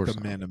No, of like course the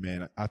not.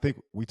 man-to-man. I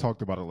think we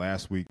talked about it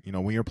last week. You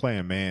know, when you're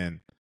playing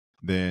man,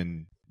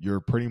 then you're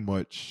pretty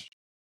much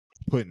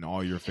putting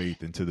all your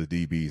faith into the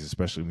DBs,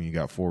 especially when you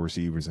got 4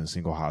 receivers and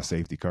single high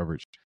safety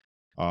coverage.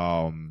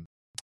 Can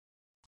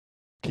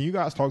you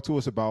guys talk to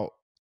us about,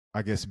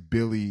 I guess,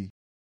 Billy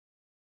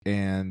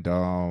and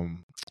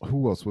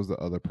who else was the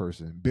other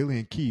person? Billy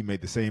and Key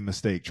made the same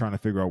mistake trying to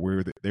figure out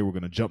where they were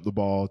going to jump the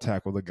ball,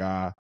 tackle the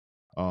guy.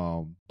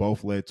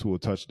 Both led to a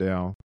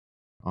touchdown.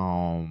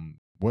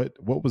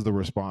 What was the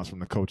response from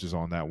the coaches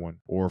on that one,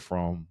 or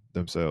from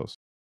themselves?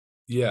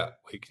 Yeah.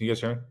 Wait, can you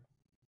guys hear me?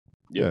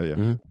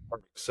 Yeah.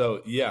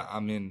 So yeah,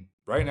 I mean,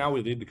 right now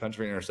we lead the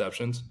country in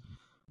interceptions,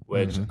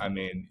 which Mhm. I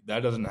mean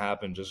that doesn't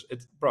happen. Just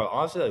it's bro.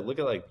 Honestly, like look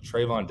at like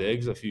Trayvon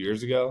Diggs a few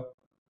years ago.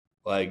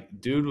 Like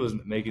dude was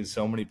making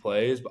so many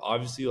plays, but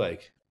obviously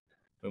like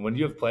when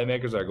you have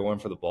playmakers that are going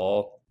for the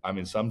ball, I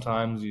mean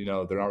sometimes they're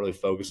not really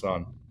focused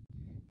on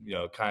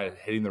kind of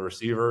hitting the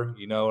receiver.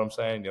 You know what I'm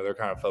saying? They're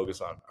kind of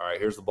focused on all right.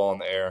 Here's the ball in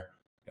the air.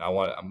 I'm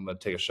gonna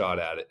take a shot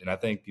at it, and I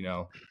think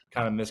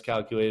kind of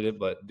miscalculated.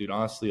 But dude,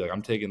 honestly, like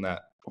I'm taking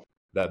that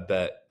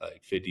bet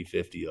like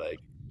 50-50. Like,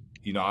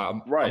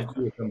 I'm Right.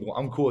 cool with them.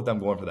 I'm cool with them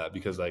going for that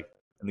because like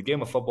in the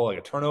game of football, like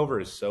a turnover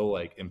is so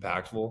like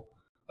impactful,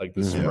 like the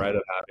Mhm. spread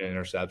of having an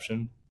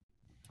interception.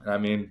 And I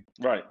mean,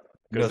 Right.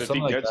 Because if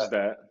something he like catches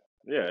that.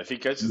 that, yeah, if he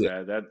catches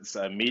Yeah. that, that's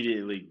an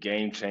immediately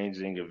game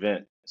changing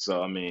event.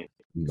 So I mean,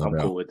 No I'm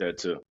doubt. cool with that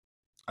too.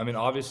 I mean,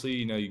 obviously,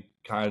 you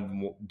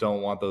kind of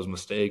don't want those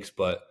mistakes,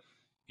 but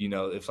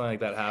if something like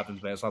that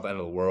happens, man, it's not the end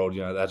of the world.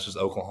 That's just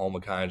Oklahoma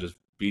kind of just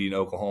beating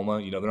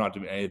Oklahoma. They're not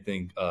doing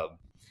anything,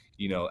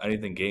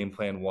 anything game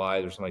plan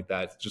wise or something like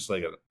that. It's just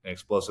like an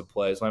explosive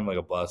play. It's not even like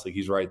a bust. Like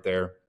he's right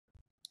there.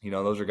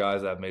 Those are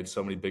guys that have made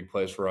so many big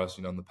plays for us,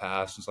 in the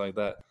past and stuff like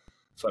that.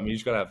 So I mean, you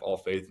just gotta have all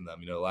faith in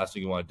them. The last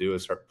thing you want to do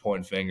is start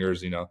pointing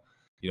fingers.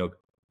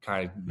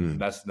 Kind of Mm.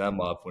 messing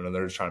them up when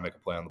they're just trying to make a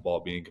play on the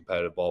ball, being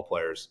competitive ball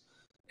players.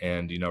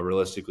 And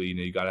realistically,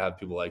 you got to have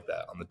people like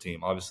that on the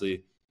team.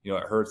 Obviously,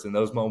 it hurts in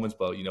those moments,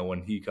 but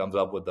when he comes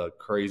up with a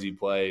crazy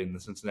play in the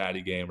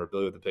Cincinnati game or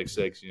Billy with the pick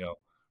six,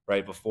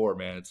 right before,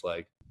 man, it's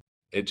like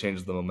it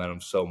changes the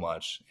momentum so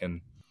much. And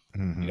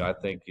Mhm. I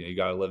think you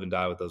got to live and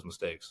die with those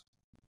mistakes.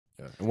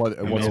 Yeah. And what's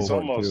I mean, it's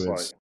important almost too like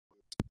is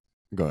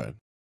go ahead.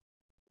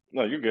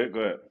 no, you're good. Go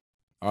ahead.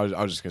 I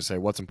was just gonna say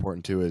what's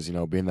important too is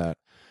being that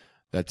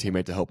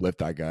teammate to help lift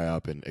that guy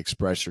up and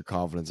express your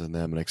confidence in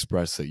them and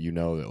express that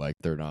that like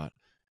they're not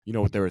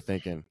what they were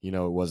thinking. It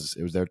was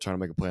they're trying to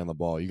make a play on the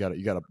ball. You got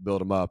to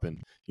build them up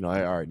and hey,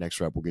 all right,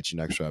 next rep, we'll get you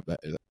next rep. That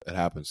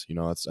happens.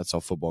 That's how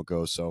football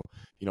goes. So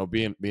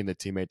being the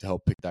teammate to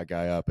help pick that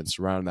guy up and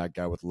surrounding that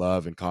guy with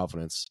love and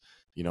confidence,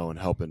 and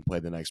helping play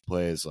the next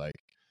play is like.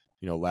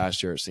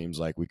 Last year it seems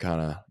like we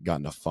kind of got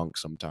in a funk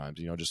sometimes.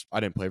 Just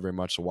I didn't play very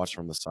much to watch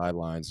from the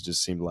sidelines. It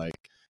just seemed like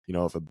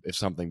if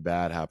something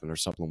bad happened or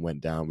something went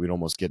down, we'd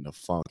almost get in a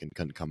funk and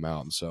couldn't come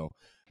out. And so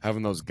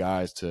having those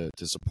guys to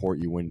support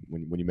you when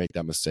you make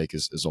that mistake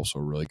is also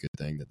a really good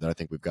thing that I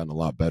think we've gotten a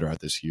lot better at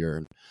this year.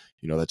 And,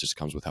 that just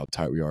comes with how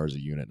tight we are as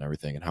a unit and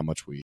everything and how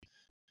much we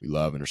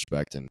love and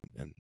respect and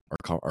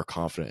are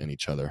confident in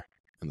each other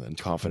and then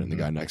confident in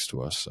the guy next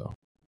to us. So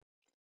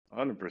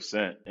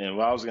 100%. And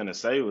what I was gonna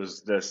say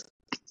was this: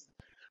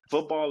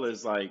 football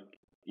is like,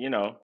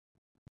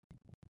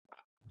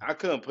 I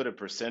couldn't put a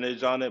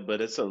percentage on it,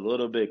 but it's a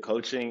little bit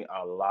coaching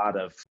a lot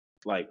of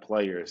like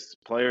players.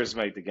 Players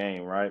make the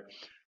game, right?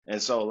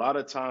 And so a lot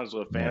of times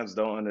what fans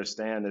don't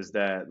understand is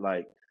that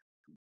like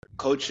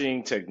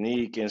coaching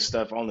technique and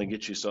stuff only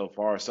gets you so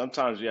far.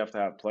 Sometimes you have to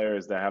have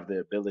players that have the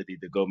ability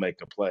to go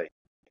make a play.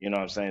 You know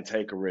what I'm saying?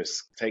 Take a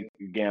risk, take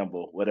a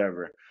gamble,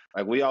 whatever.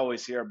 Like we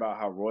always hear about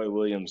how Roy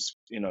Williams,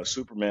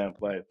 Superman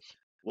play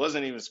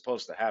wasn't even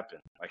supposed to happen.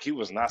 Like he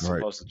was not Right.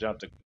 supposed to jump.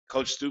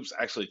 Coach Stoops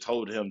actually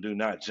told him do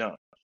not jump.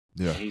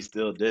 Yeah. And he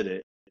still did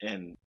it,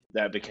 and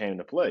that became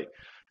the play.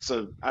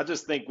 So I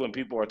just think when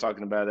people are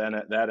talking about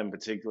that in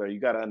particular, you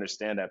got to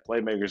understand that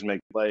playmakers make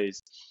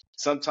plays.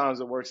 Sometimes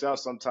it works out,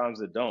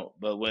 sometimes it don't.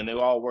 But when it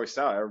all works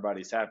out,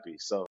 everybody's happy.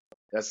 So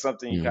that's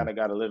something you kind of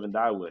got to live and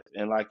die with.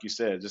 And like you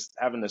said, just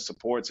having the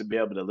support to be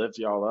able to lift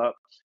y'all up.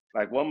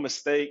 Like one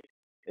mistake,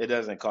 it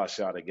doesn't cost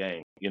y'all the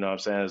game. You know what I'm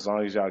saying? As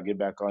long as y'all get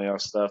back on y'all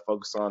stuff,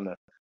 focus on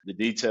the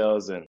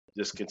details, and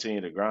just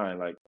continue to grind.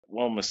 Like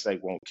one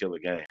mistake won't kill a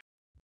game.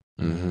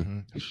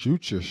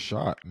 Shoot your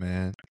shot,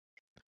 man.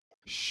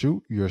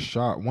 Shoot your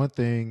shot. One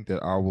thing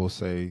that I will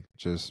say,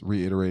 just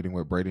reiterating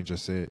what Braden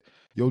just said,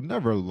 you'll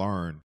never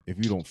learn if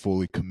you don't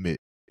fully commit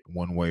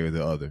one way or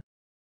the other.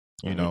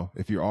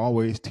 If you're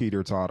always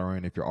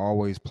teeter-tottering, if you're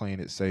always playing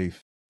it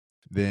safe,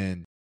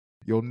 then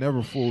you'll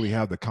never fully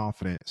have the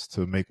confidence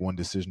to make one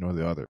decision or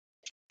the other.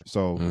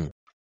 So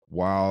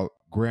while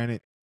granted,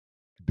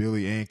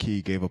 Billy and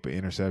Key gave up an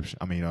interception,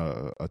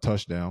 a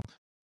touchdown,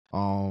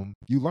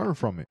 you learn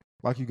from it.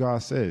 Like you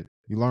guys said,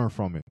 you learn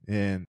from it.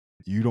 And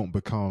you don't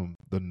become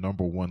the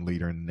number one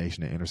leader in the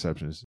nation in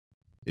interceptions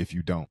if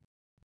you don't.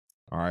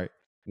 All right.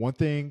 One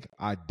thing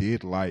I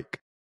did like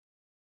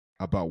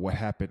about what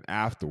happened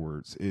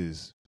afterwards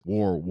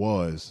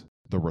was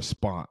the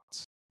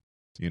response.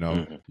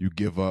 Mhm. You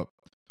give up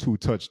 2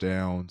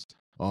 touchdowns.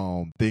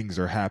 Things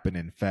are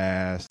happening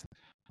fast.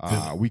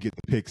 We get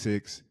the pick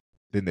six,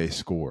 then they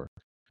score.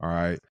 All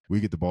right,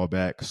 we get the ball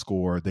back,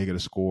 score. They get a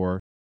score.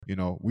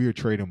 We were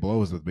trading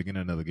blows at the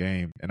beginning of the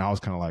game, and I was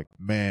kind of like,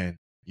 man,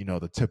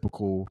 the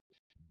typical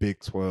Big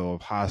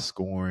 12 high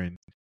scoring,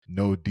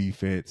 no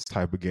defense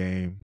type of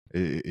game.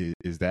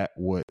 Is that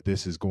what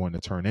this is going to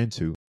turn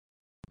into?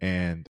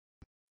 And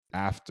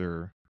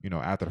after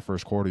the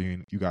first quarter,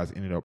 you guys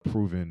ended up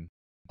proving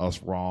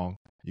us wrong.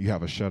 You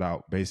have a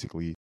shutout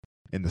basically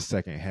in the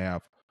second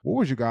half. What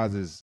was your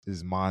guys'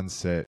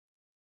 mindset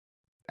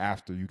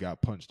after you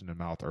got punched in the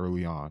mouth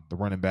early on? The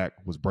running back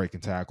was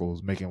breaking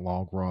tackles, making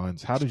long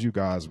runs. How did you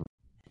guys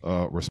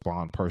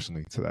respond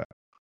personally to that?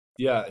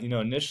 Yeah,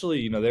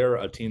 initially, they were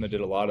a team that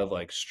did a lot of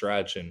like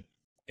stretch and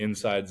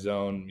inside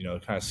zone,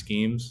 kind of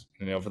schemes.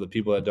 For the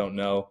people that don't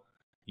know,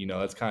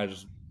 that's kind of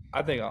just,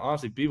 I think,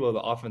 honestly, people, the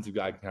offensive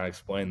guy can kind of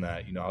explain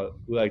that.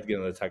 We like to get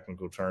into the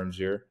technical terms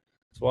here.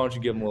 So why don't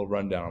you give them a little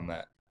rundown on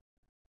that?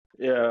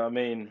 Yeah, I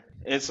mean,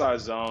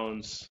 inside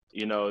zones,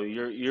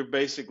 you're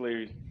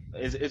basically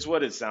it's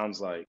what it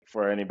sounds like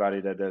for anybody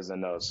that doesn't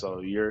know.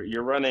 So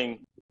you're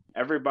running,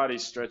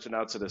 everybody's stretching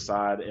out to the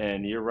side,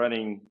 and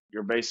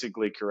you're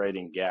basically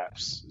creating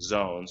gaps,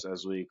 zones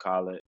as we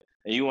call it,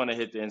 and you want to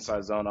hit the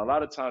inside zone. A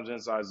lot of times,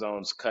 inside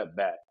zones cut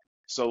back.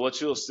 So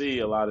what you'll see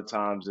a lot of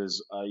times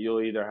is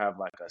you'll either have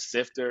like a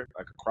sifter,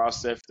 like a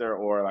cross sifter,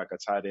 or like a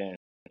tight end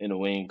in the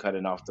wing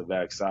cutting off the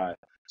backside,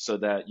 so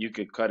that you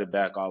could cut it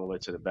back all the way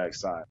to the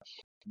backside.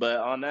 But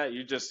on that,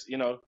 you just,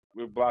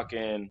 we're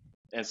blocking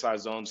inside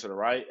zone to the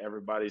right.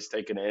 Everybody's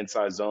taking the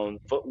inside zone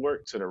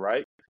footwork to the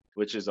right,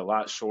 which is a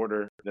lot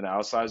shorter than the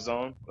outside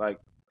zone. Like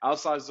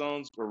outside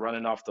zones, we're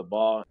running off the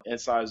ball.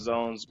 Inside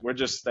zones, we're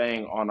just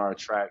staying on our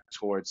track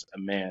towards a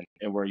man,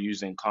 and we're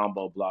using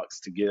combo blocks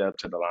to get up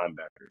to the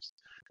linebackers.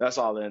 That's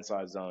all the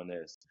inside zone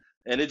is.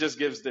 And it just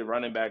gives the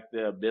running back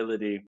the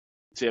ability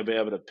to be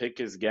able to pick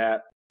his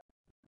gap,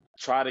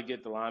 try to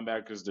get the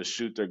linebackers to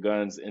shoot their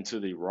guns into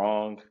the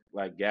wrong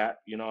gap.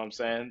 You know what I'm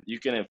saying? You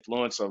can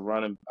influence a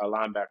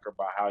linebacker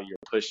by how you're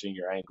pushing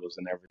your ankles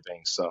and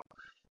everything. So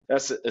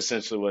that's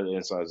essentially what the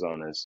inside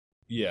zone is.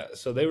 Yeah,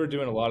 so they were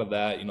doing a lot of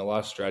that, a lot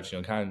of stretch,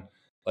 kind of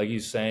like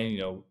he's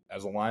saying,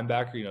 as a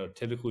linebacker,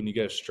 typically when you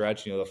get a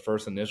stretch, the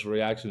first initial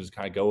reaction is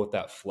kind of go with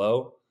that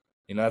flow.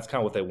 That's kind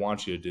of what they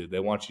want you to do. They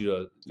want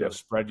you to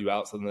spread you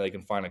out so that they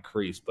can find a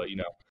crease. But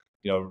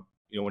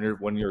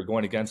when you're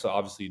going against it,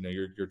 obviously,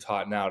 you're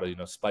taught now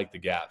to spike the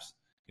gaps,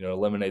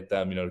 eliminate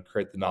them, to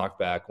create the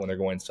knockback when they're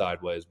going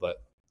sideways. But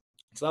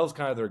so that was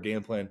kind of their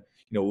game plan.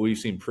 What we've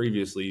seen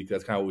previously.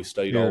 That's kind of what we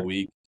studied all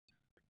week.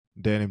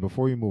 Danny,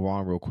 before you move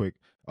on real quick,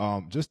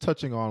 just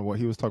touching on what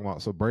he was talking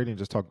about. So Braden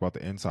just talked about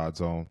the inside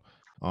zone.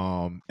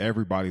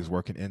 Everybody's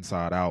working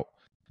inside out.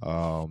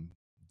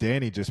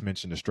 Danny just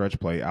mentioned the stretch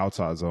play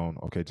outside zone.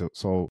 Okay,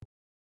 so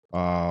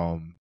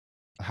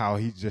how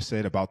he just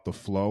said about the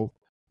flow.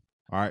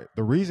 All right,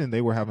 the reason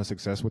they were having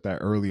success with that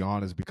early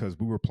on is because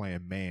we were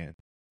playing man.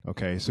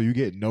 Okay, so you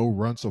get no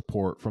run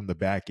support from the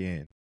back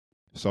end.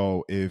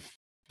 So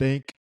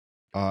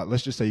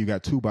let's just say you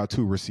got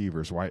 2x2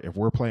 receivers, right? If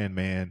we're playing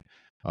man,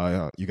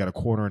 you got a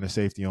corner and a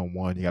safety on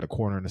one, you got a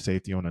corner and a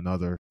safety on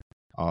another,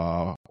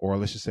 or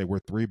let's just say we're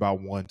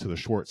 3x1 to the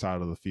short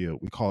side of the field.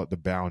 We call it the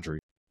boundary.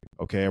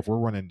 Okay, if we're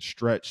running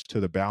stretch to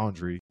the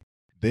boundary,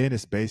 then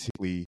it's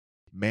basically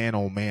man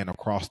on man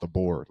across the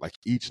board. Like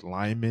each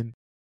lineman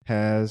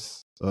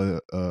has a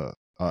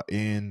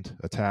end,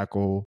 a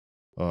tackle,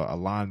 a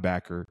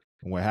linebacker.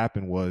 And what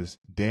happened was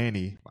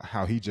Danny,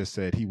 how he just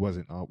said he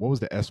wasn't. What was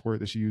the S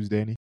word that you used,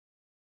 Danny?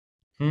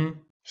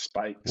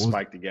 Spike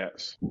the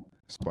gaps.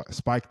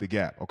 Spike the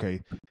gap.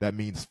 Okay, that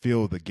means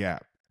fill the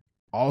gap.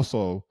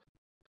 Also,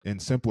 in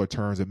simpler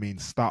terms, it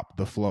means stop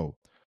the flow.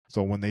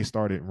 So when they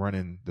started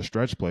running the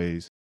stretch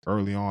plays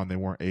early on, they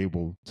weren't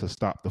able to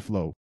stop the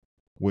flow,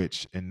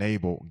 which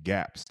enabled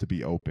gaps to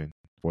be open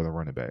for the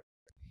running back.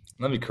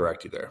 Let me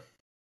correct you there.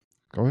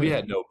 Go ahead. We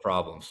had no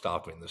problem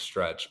stopping the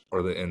stretch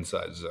or the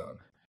inside zone,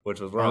 which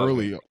was wrong.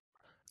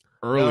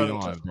 Early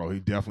on, bro,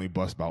 he definitely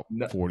bust about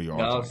 40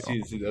 yards.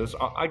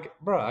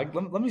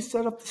 Let me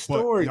set up the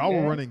story. But y'all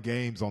were running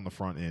games on the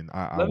front end.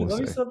 Let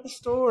me set up the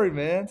story,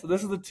 man. So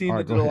this is the team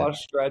that did a lot of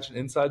stretch and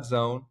inside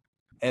zone.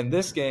 And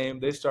this game,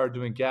 they started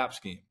doing gap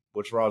scheme,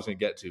 which we're always going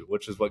to get to,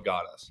 which is what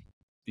got us.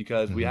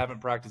 Because we haven't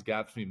practiced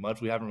gap scheme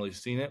much. We haven't really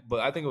seen it. But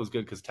I think it was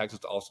good because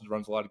Texas also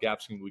runs a lot of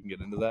gap scheme. We can get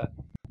into that.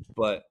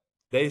 But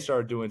they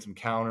started doing some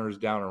counters,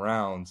 down and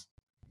rounds.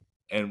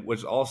 And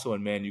which also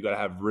in man, you got to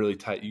have really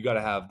tight. You got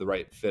to have the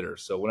right fitter.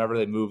 So whenever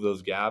they move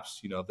those gaps,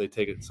 if they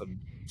take it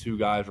some 2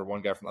 guys or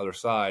 1 guy from the other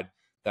side,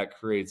 that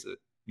creates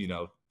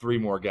 3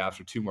 more gaps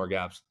or 2 more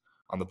gaps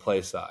on the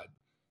play side.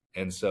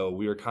 And so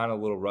we were kind of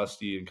a little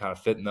rusty and kind of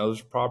fitting those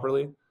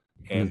properly.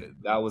 And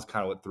that was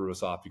kind of what threw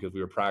us off because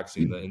we were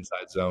practicing the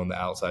inside zone, the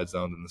outside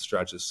zone, and the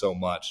stretches so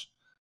much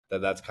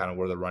that's kind of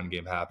where the run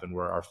game happened,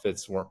 where our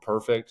fits weren't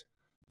perfect.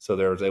 So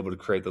they was able to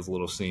create those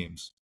little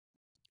seams.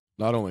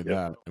 Not only Yep.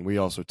 that, and we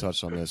also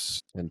touched on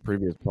this in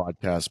previous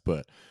podcasts,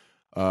 but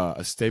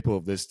a staple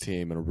of this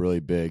team and a really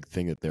big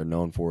thing that they're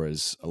known for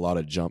is a lot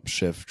of jump,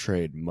 shift,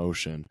 trade,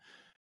 motion,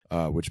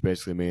 which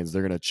basically means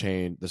they're going to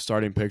change. The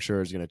starting picture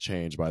is going to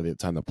change by the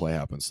time the play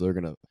happens. So they're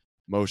going to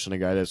motion a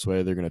guy this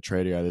way. They're going to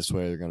trade a guy this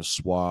way. They're going to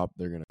swap.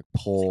 They're going to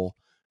pull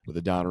with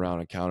the down around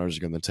encounters.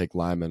 They're going to take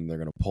linemen. They're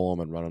going to pull them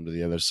and run them to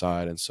the other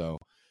side. And so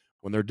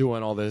when they're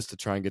doing all this to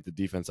try and get the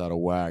defense out of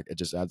whack, it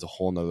just adds a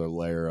whole nother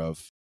layer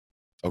of,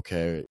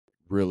 okay,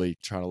 really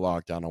trying to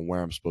lock down on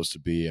where I'm supposed to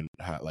be, and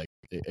how, like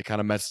it kind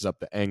of messes up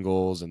the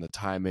angles and the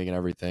timing and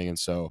everything. And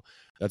so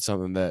that's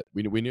something that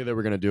we knew they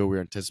were going to do. We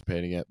were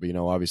anticipating it, but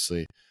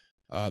obviously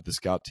the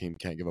scout team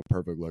can't give a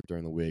perfect look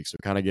during the week, so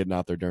kind of getting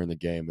out there during the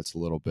game, it's a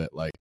little bit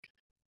like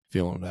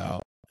feeling it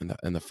out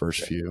in the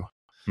first few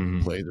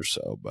plays or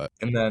so. But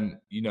and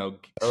then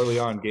early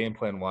on, game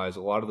plan wise,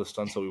 a lot of the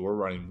stunts that we were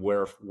running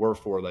were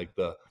for like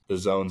the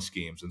zone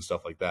schemes and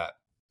stuff like that.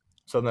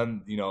 So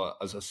then,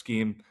 as a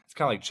scheme, it's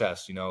kind of like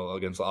chess,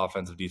 against the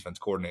offensive defense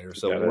coordinator.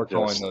 So when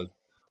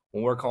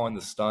we're calling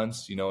the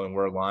stunts, and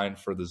we're aligned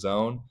for the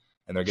zone,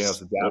 and they're getting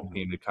us a gap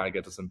team to kind of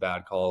get to some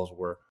bad calls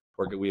where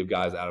we have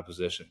guys out of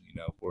position.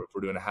 If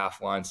we're doing a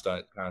half line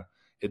stunt,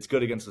 it's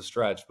good against the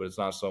stretch, but it's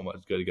not so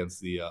much good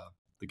against the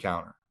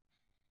counter.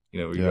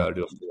 We got to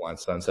do a full line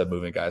stunt instead of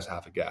moving guys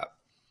half a gap.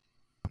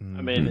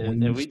 I mean,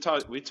 and we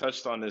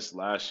touched on this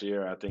last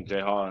year. I think Jay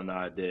Hall and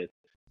I did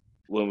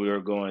when we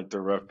were going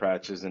through rough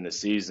patches in the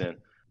season.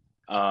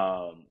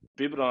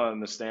 People don't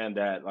understand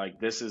that like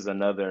this is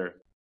another,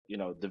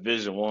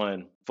 Division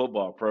I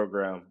football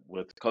program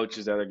with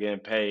coaches that are getting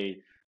paid,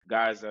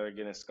 guys that are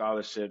getting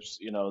scholarships,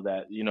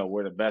 that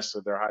were the best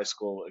of their high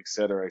school, et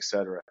cetera, et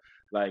cetera.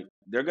 Like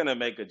they're gonna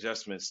make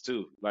adjustments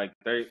too. Like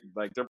they're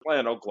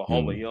playing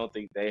Oklahoma. You don't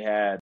think they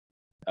had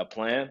a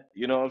plan?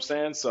 You know what I'm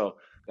saying? So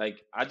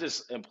like I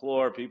just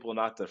implore people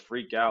not to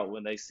freak out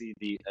when they see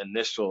the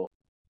initial,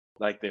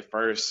 like the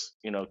first,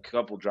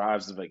 couple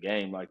drives of a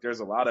game. Like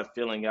there's a lot of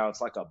filling out.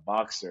 It's like a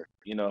boxer,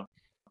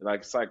 like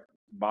it's like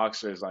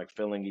boxers like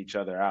filling each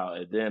other out.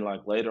 And then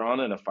like later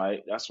on in the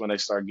fight, that's when they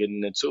start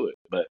getting into it.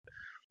 But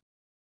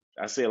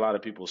I see a lot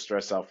of people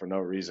stress out for no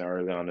reason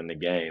early on in the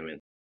game.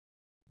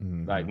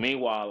 And like,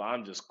 meanwhile,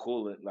 I'm just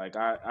cooling. Like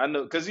I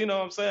know, cause you know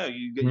what I'm saying?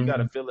 You got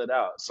to fill it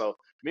out. So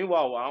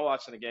meanwhile, while I'm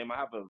watching the game, I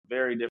have a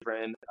very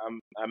different, and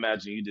I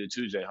imagine you do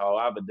too, Jay Hall.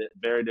 I have a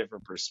very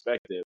different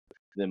perspective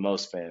than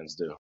most fans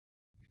do.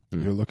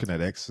 You're looking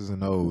at X's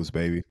and O's,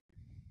 baby.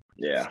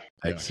 Yeah.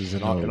 X's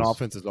and an O's.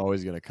 offense is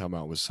always going to come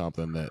out with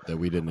something that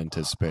we didn't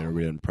anticipate or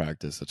we didn't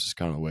practice. That's just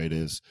kind of the way it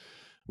is.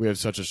 We have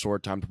such a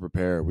short time to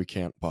prepare. We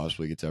can't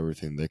possibly get to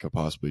everything they could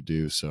possibly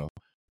do. So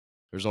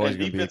there's always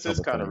going to be a defense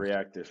is kind of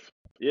reactive.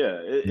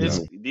 Yeah,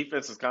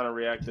 defense is kind of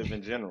reactive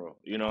in general.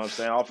 You know what I'm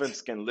saying?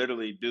 Offense can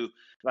literally do,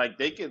 like,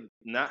 they could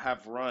not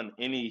have run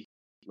any,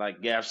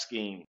 like, gap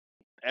scheme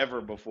ever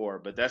before,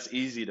 but that's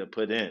easy to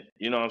put in.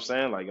 You know what I'm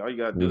saying? Like, all you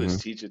got to do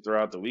is teach it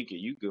throughout the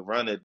weekend. You could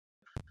run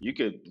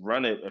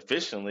it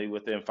efficiently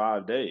within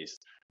 5 days.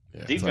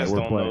 Yeah, defense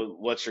don't know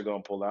what you're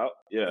going to pull out.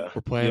 Yeah.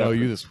 We're playing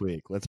OU this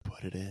week. Let's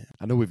put it in.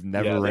 I know we've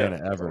never ran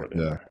it ever.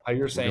 Yeah. How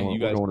you're saying we're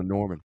going to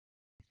Norman.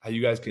 How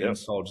you guys can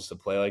install just a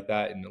play like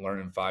that and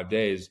learn in 5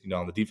 days,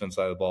 on the defense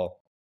side of the ball.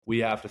 We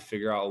have to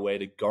figure out a way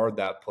to guard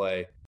that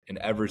play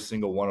in every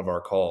single one of our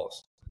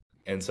calls.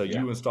 And so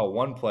you install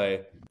one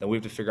play, then we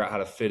have to figure out how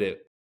to fit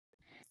it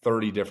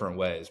 30 different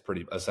ways,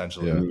 pretty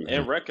essentially. Yeah.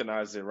 And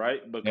recognize it, right?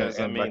 Because,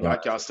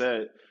 like y'all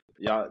said,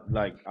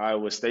 like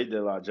Iowa State did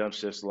a lot of jump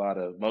shifts, a lot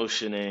of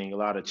motioning, a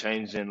lot of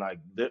changing, like,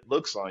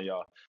 looks on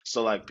y'all.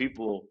 So, like,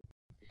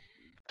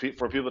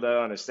 for people that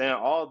understand,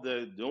 all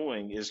they're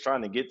doing is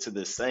trying to get to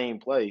the same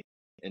play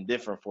in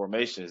different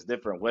formations,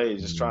 different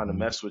ways, just trying to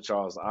mess with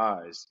y'all's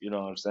eyes. You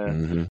know what I'm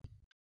saying?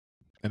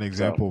 An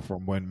example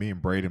from when me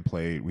and Braden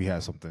played, we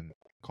had something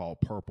called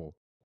purple.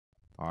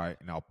 All right.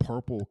 Now,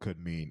 purple could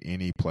mean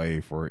any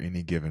play for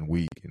any given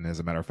week. And as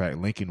a matter of fact,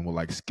 Lincoln will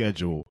like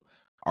schedule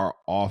our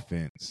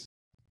offense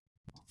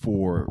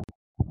for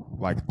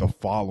like the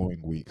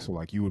following week. So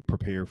like you would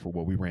prepare for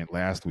what we ran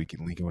last week,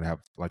 and Lincoln would have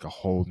like a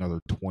whole another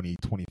 20,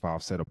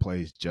 25 set of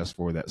plays just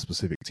for that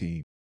specific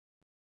team,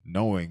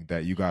 knowing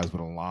that you guys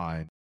would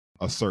align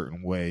a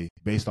certain way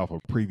based off a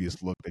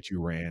previous look that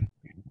you ran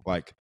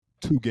like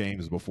 2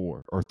 games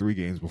before or 3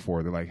 games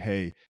before. They're like,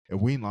 hey, if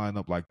we line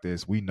up like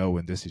this, we know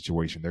in this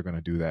situation they're going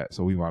to do that.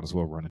 So we might as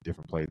well run a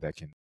different play that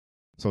can.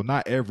 So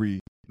not every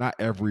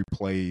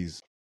play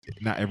is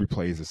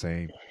the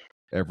same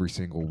every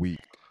single week.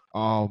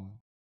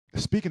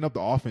 Speaking of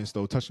the offense,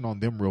 though, touching on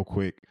them real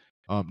quick,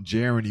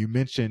 Jaron, you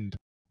mentioned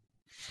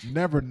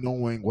never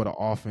knowing what an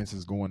offense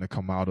is going to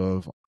come out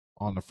of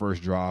on the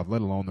first drive,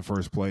 let alone the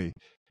first play.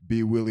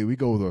 B. Willie, we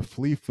go with a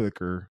flea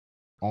flicker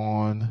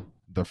on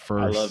the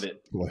first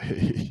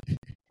play.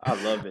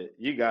 I love it.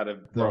 You got to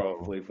throw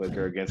a flea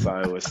flicker against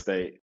Iowa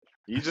State.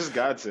 You just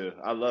got to.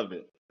 I love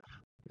it.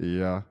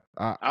 Yeah.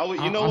 What I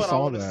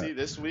want to see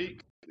this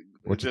week?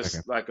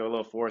 Just like a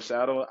little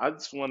foreshadow. I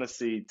just want to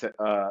see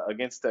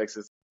against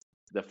Texas,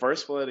 the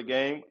first play of the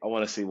game, I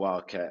want to see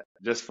Wildcat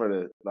just for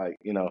the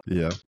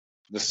Yeah.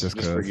 just Just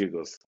for 'cause.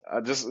 giggles.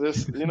 I just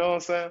you know what I'm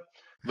saying.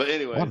 But Why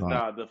anyways,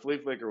 not? the flea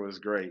flicker was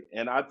great,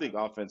 and I think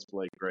offense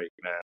played great,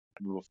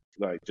 man.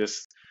 Like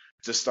just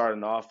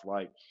starting off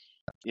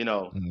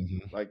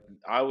Mhm. like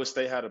Iowa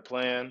State had a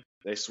plan.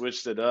 They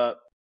switched it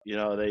up.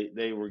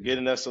 They were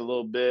getting us a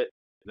little bit.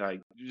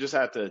 Like you just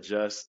have to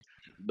adjust,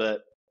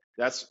 but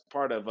that's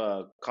part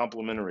of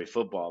complementary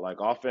football. Like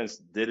offense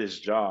did its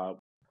job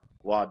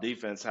while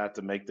defense had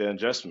to make the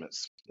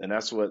adjustments, and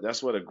that's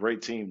what a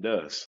great team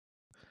does.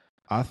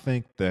 I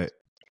think that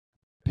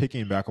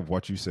picking back of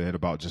what you said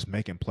about just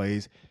making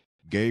plays,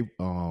 Gabe,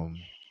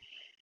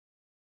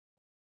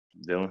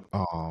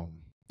 Dylan,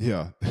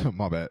 yeah,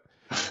 my bad.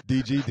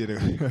 DG did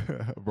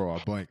a bro,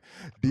 I blank.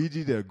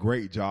 DG did a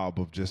great job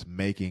of just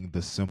making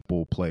the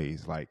simple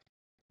plays, like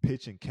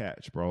pitch and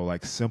catch, bro,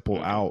 like simple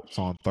Mhm. outs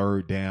on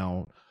third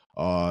down.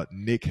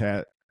 Nick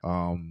had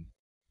a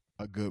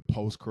good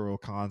post curl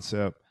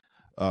concept.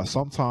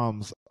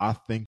 Sometimes I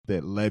think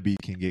that Levy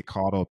can get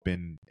caught up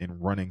in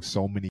running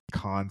so many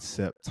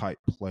concept type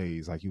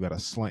plays. Like you got a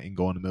slant and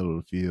go in the middle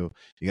of the field,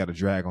 you got a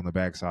drag on the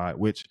backside,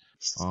 which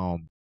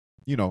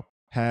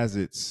has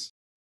its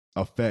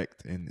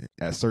effect in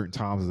at certain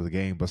times of the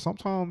game. But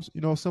sometimes,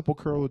 a simple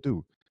curl will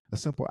do. A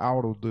simple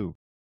out will do.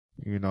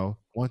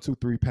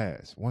 1-2-3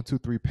 pass.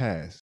 1-2-3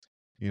 pass.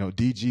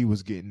 DG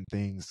was getting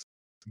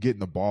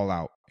the ball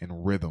out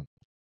in rhythm.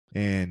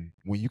 And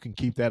when you can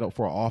keep that up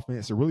for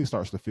offense, it really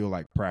starts to feel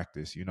like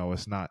practice.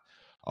 It's not,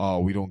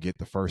 we don't get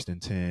the 1st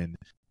and 10.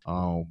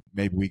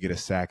 Maybe we get a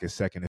sack at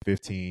 2nd and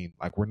 15.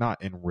 Like we're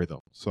not in rhythm.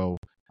 So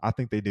I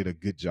think they did a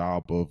good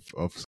job of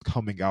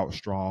coming out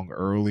strong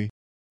early.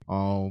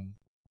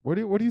 What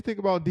do you think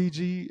about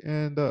DG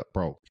and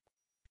bro?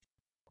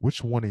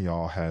 Which one of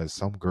y'all has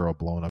some girl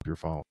blowing up your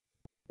phone?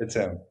 It's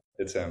him.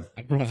 It's him.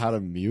 I don't know how to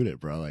mute it,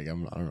 bro. Like I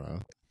don't know.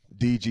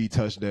 DG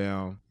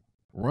touchdown,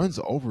 runs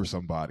over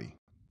somebody.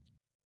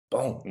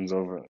 Boom. It's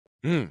over.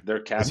 Mm. Their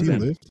Does he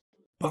captain lift?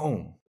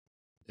 Boom.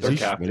 Is Their he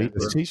captain.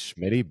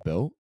 Schmitty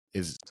built?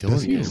 Is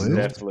Does Dylan he is lift?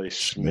 definitely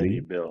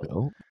Schmitty built.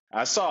 built?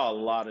 I saw a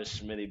lot of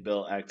Schmitty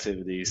built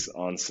activities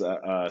on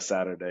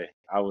Saturday.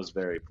 I was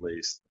very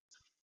pleased.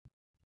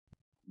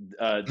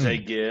 Jay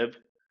Gibb,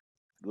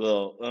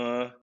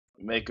 little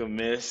make a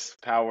miss,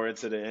 power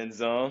into the end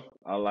zone.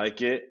 I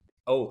like it.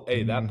 Oh,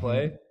 hey, that Mhm.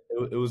 play,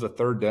 it was a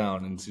third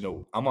down.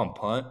 And, I'm on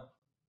punt.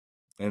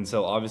 And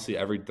so, obviously,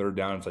 every third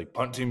down, it's like,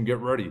 punt team, get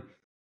ready.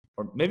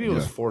 Or maybe it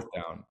was Yeah. 4th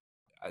down.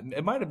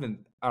 It might have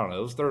been, I don't know,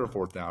 it was 3rd or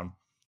 4th down.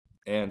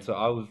 And so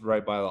I was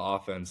right by the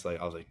offense. Like,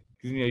 I was like,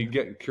 you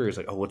get curious,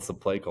 like, oh, what's the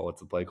play call? What's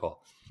the play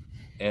call?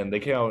 And they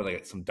came out with,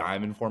 like, some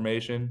diamond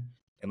formation.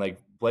 And, like,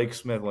 Blake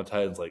Smith, one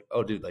Titans, like,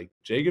 oh, dude, like,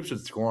 Jacob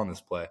should score on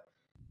this play.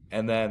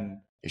 And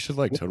then He should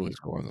like totally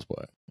score on this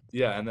play.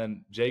 yeah, and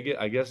then Jacob,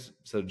 I guess,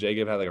 so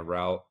Jacob had like a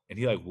route, and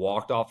he like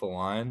walked off the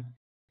line,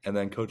 and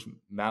then Coach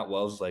Matt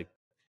Wells was like,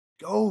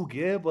 "Go,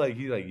 Gib!" Like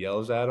he like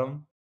yells at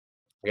him.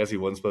 I guess he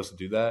wasn't supposed to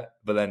do that,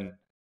 but then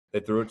they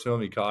threw it to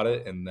him, he caught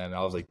it, and then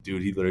I was like,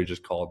 "Dude, he literally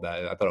just called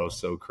that." I thought it was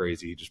so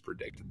crazy. He just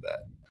predicted that.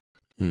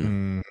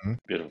 Mhm.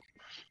 Beautiful.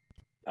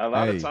 A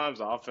lot Hey. of times,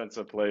 the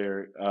offensive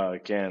player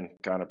can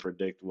kind of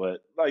predict what,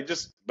 like,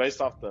 just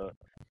based off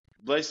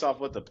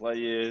what the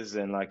play is,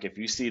 and like if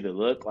you see the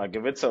look, like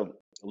if it's a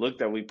look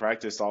that we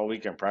practiced all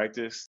week in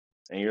practice,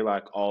 and you're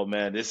like, oh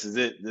man, this is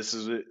it.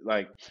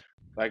 Like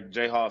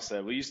Jay Hall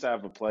said, we used to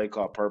have a play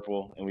called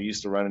Purple, and we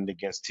used to run it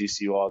against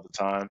TCU all the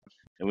time,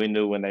 and we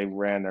knew when they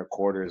ran their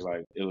quarters,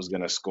 like it was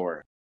gonna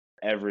score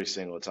every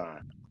single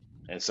time,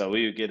 and so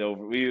we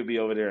would be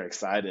over there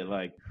excited,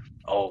 like,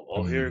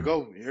 oh, here it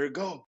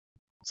go.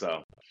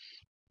 So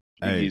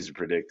Hey. easy to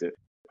predict it.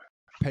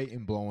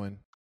 Peyton blowing,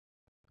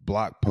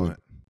 block punt.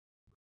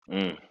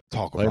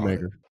 Talk about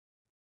it.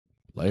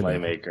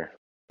 Playmaker.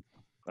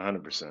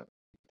 100%.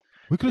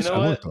 We could You have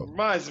know scored what? though.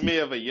 Reminds me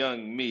of a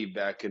young me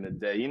back in the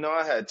day.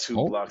 I had 2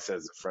 Oh. blocks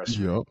as a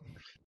freshman. Yup.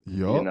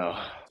 You know,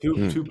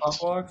 Two pop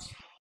blocks.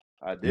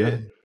 I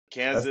did.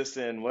 Kansas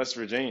and West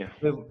Virginia.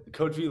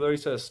 Coach V Larry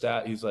said a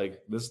stat. He's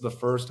like, "This is the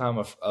first time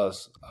of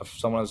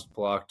someone has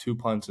blocked 2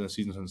 punts in a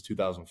season since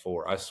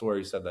 2004." I swear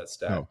he said that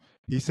stat. No,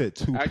 he said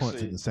 2 punts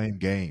Actually- in the same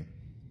game.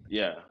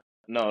 Yeah.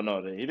 No,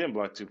 he didn't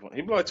block 2 punts.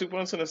 He blocked 2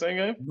 punts in the same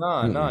game?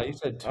 No, he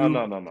said 2 Oh,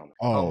 no. pump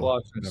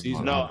blocks in a never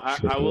season.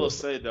 mind. No, I will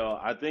say though,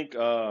 I think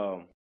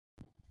I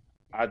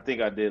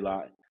did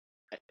like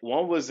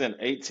one was in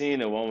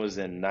 18 and one was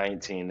in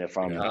 19. If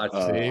I'm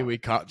See, we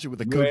caught you with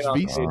the You Coach ain't on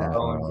V the stat.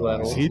 Bones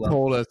level. He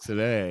told us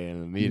today in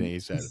the meeting. He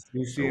said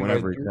You see him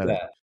whenever right he through said it,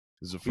 that.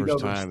 this is the He first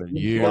knows time in he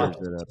years blocks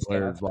that a the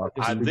player stats. blocked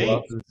I 2 think-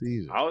 blocks in the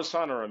season. I was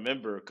trying to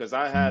remember because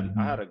I had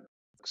a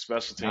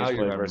special Now teams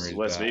your play versus memory's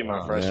West bad, V my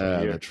huh? freshman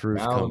Yeah, year. the truth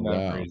Now comes out.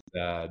 memory's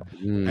bad.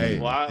 Hey,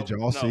 Well, did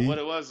y'all see? what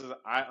it was is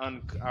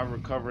I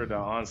recovered an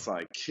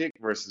onside kick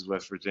versus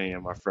West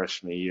Virginia my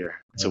freshman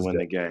year to That's win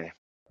the game.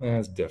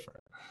 That's different.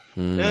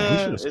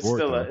 Yeah, should've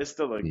scored, though. it's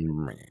still a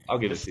I'll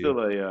give it it's to you. still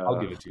a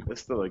I'll give it to you. it's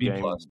still a B game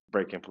plus.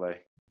 breaking play.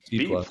 C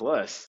B plus.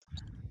 plus.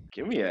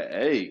 Give me an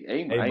A.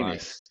 A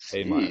minus.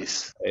 A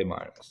minus. A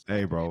minus.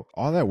 Hey, bro,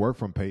 all that work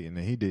from Peyton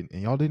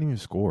and y'all didn't even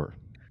score.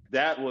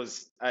 That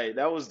was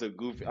the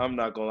goofy. I'm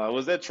not gonna lie.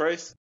 Was that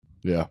Trace?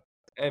 Yeah.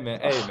 Hey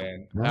man. Apples,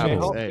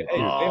 Hey, hey,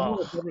 Hall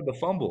recovered the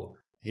fumble.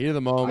 Heat of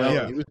the moment.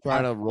 Yeah. He was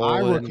trying to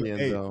roll in the end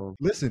hey, zone.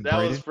 listen, That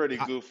Brandon, was pretty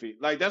goofy.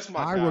 Like that's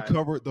my I guy.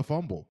 recovered the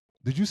fumble.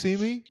 Did you see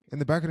me in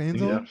the back of the end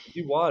zone?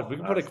 He was. We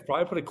can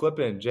probably put a clip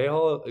in. J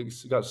Hall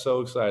got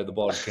so excited the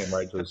ball just came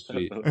right to his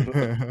feet.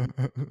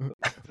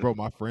 Bro,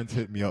 my friends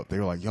hit me up. They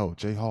were like, "Yo,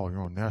 J Hall,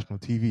 you're on national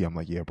TV." I'm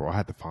like, "Yeah, bro. I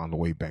had to find a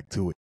way back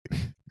to it."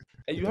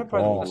 Hey, you The have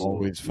ball probably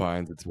always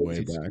finds its way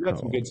back You got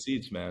some home. good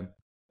seats, man.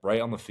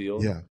 Right on the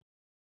field. Yeah.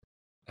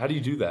 How do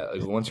you do that?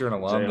 Like, once you're an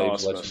alum, J. they Hall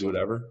just let you do special.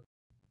 whatever.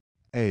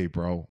 Hey,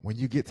 bro, when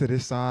you get to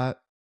this side,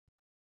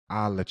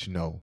 I'll let you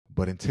know.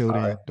 But until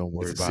then, don't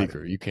worry It's a about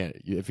secret. You can't.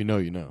 If you know,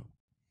 you know.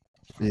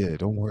 it. Yeah,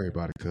 don't worry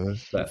about it,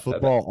 cuz.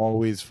 Football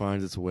always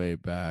finds its way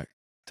back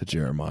to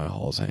Jeremiah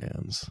Hall's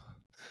hands.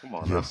 Come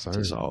on, Yes, sir.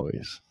 Just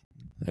always.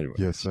 Anyway.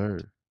 Yes, sir.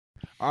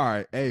 All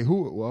right. Hey,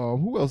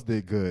 who else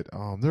did good?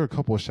 There are a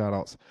couple of shout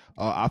outs.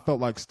 I felt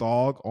like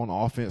Stog on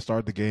offense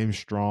started the game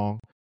strong.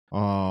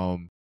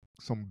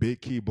 Some big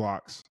key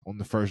blocks on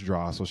the first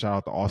drive. So shout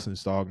out to Austin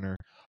Stogner.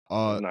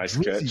 Nice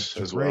Drizzy catch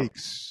as well. Drake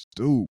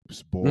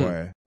Stoops,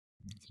 boy.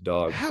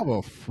 Dog. Have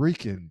a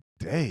freaking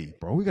day,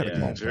 bro. We got to Yeah,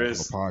 get him back on the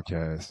Driz.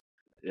 podcast.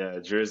 Yeah,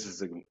 Driz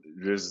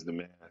is the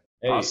man.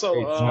 Hey, Also,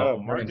 shout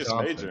out Brandon Marcus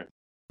Thompson. Major.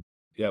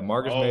 Yeah,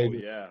 Marcus Oh Major.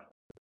 yeah.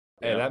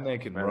 Hey, Yeah. that man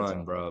can Brandon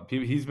run, Thompson. bro.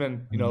 He's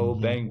been, a little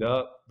banged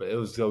up, but it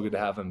was so good to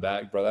have him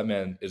back, bro. That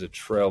man is a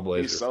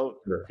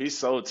trailblazer. He's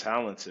so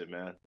talented,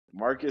 man.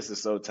 Marcus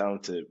is so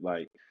talented.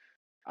 Like,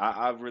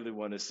 I really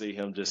want to see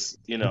him just,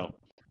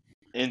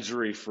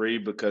 injury free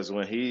because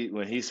when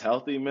he's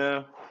healthy,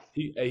 man.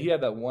 He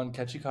had that one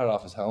catch. He caught it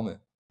off his helmet.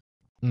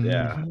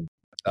 Yeah. Mhm.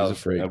 That He's was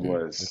afraid. that Dude.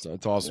 was-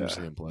 It's awesome to yeah.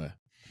 see him play.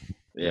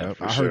 Yeah, Yep.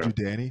 for I sure. heard you,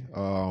 Danny.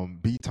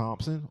 B.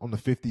 Thompson on the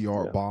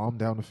 50-yard Yeah. bomb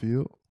down the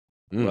field.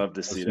 Love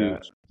to see huge.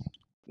 that.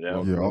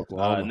 Yeah. Yeah.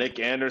 Oklahoma. Nick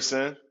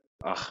Anderson.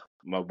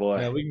 My boy.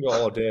 Man, we can go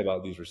all day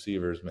about these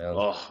receivers, man.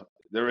 Oh,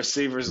 the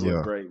receivers Yeah.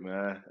 look great,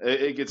 man.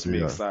 It gets me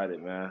Yeah.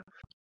 excited, man.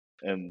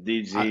 And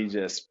DG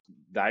just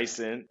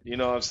Dyson, you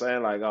know what I'm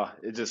saying? Like,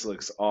 it just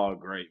looks all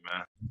great,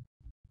 man.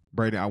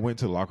 Brady, I went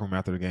to the locker room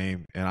after the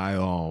game, and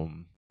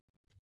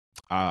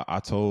I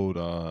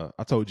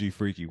told G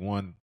Freaky,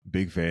 one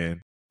big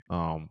fan,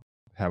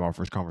 had my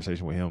first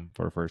conversation with him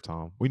for the first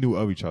time. We knew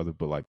of each other,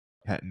 but like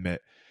hadn't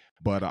met.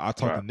 But I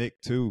talked to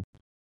Nick too,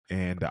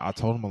 and I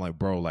told him, I'm like,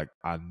 bro, like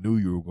I knew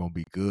you were gonna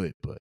be good,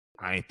 but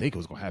I didn't think it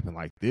was gonna happen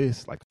like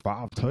this. Like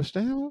 5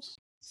 touchdowns,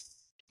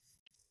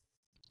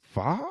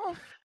 5.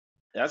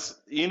 That's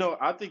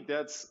I think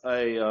that's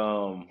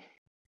a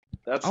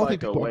that's I don't like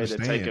think a people way to take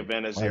understand,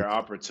 advantage of like- your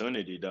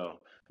opportunity though.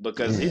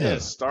 Because he Yeah.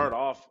 didn't start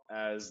off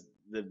as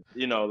the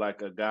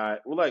like a guy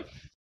like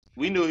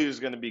we knew he was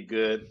gonna be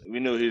good. We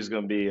knew he was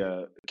gonna be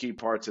a key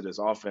part to this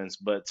offense,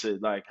 but to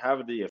like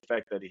have the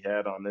effect that he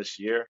had on this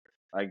year,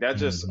 like that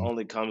just Mhm.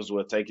 only comes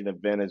with taking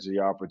advantage of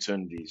your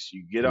opportunities.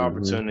 You get an Mhm.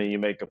 opportunity, you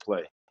make a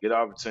play. Get an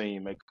opportunity,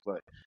 you make a play.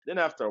 Then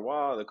after a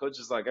while, the coach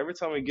is like, every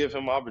time we give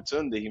him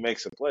opportunity, he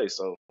makes a play.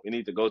 So we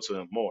need to go to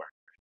him more.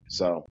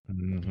 So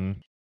Mm-hmm.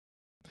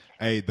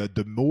 Hey, the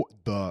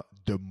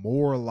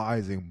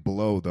demoralizing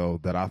blow though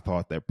that I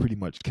thought that pretty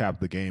much capped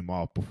the game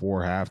off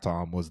before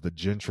halftime was the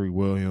Gentry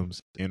Williams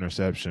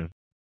interception.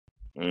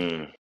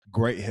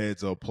 Great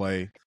heads up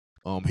play.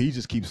 He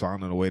just keeps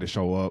finding a way to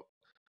show up.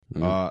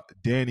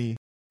 Danny,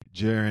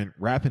 Jaron,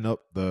 wrapping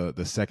up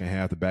the second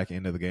half, the back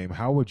end of the game.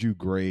 How would you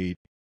grade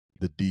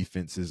the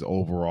defense's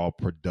overall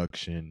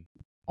production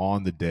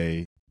on the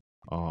day?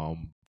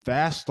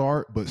 Fast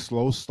start, but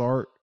slow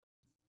start.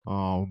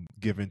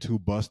 Given 2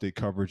 busted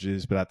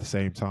coverages, but at the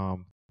same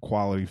time,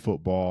 quality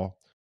football.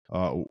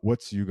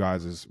 What's you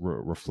guys'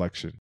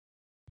 reflection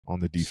on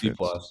the defense?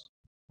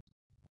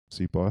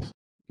 C+. It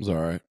was all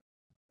right.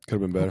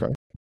 Could have been better. Okay.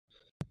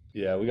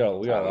 Yeah, we got a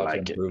lot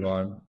like to it. improve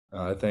on.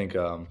 I think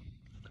I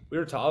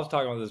was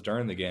talking about this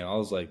during the game. I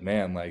was like,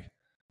 man, like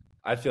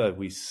I feel like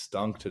we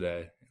stunk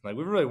today. Like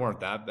we really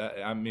weren't that bad.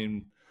 I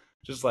mean,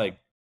 just like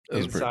It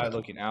was pretty inside bad.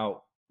 looking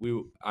out,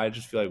 I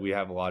just feel like we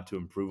have a lot to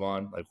improve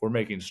on. Like we're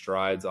making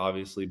strides,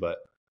 obviously, but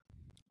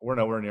we're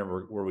nowhere near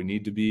where we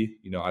need to be.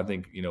 I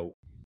think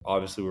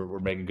obviously we're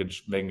making good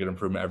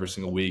improvement every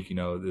single week.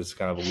 This is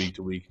kind of a week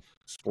to week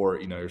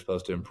sport. You're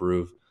supposed to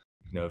improve.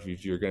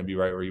 If you're going to be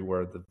right where you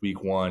were at the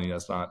week 1,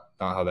 it's not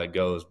how that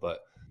goes. But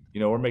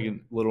we're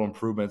making little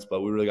improvements,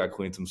 but we really got to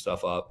clean some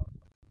stuff up.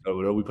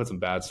 We put some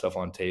bad stuff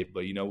on tape,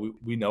 but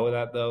we know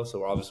that though. So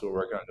we're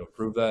working on to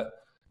improve that.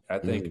 And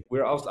I think I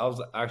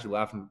was actually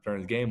laughing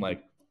during the game,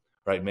 like,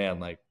 right, man,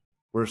 like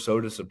we're so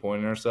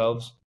disappointed in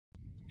ourselves,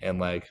 and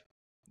like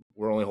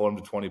we're only holding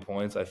to 20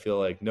 points. I feel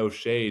like no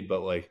shade,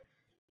 but like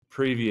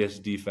previous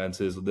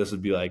defenses, this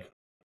would be like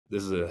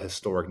this is a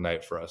historic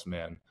night for us,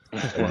 man.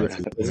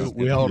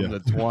 We held him to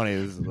 20.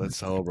 Let's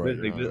celebrate.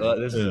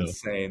 This is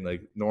insane.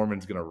 Like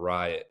Norman's gonna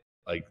riot.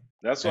 Like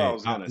that's what I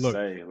was gonna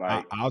say.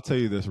 Like I'll tell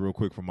you this real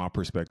quick from my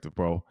perspective,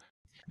 bro.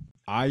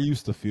 I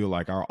used to feel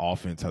like our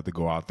offense had to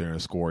go out there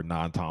and score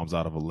 9 times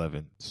out of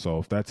 11. So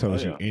if that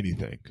tells you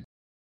anything,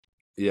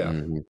 Yeah.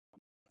 Mhm.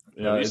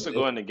 Yeah, we used to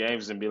go into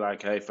games and be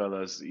like, "Hey,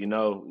 fellas,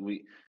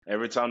 we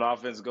every time the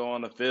offense go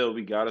on the field,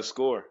 we got to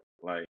score."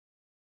 Like,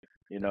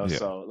 Yeah.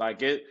 so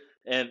like it,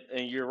 and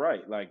you're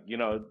right. Like,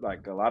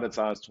 like a lot of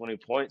times, 20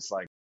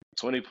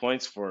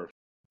 points for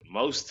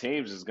most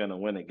teams is gonna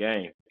win a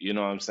game. You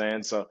know what I'm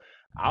saying? So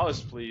I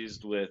was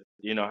pleased with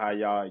how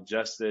y'all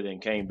adjusted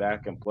and came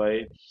back and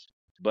played,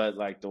 but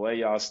like the way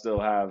y'all still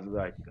have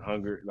like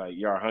hunger, like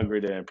y'all are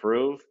hungry to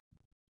improve.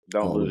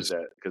 Don't lose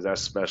that because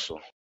that's special.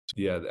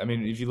 Yeah, I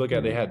mean, if you look at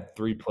it, they had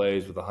 3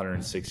 plays with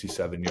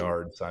 167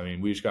 yards. I mean,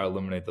 we just got to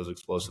eliminate those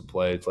explosive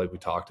plays like we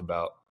talked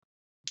about.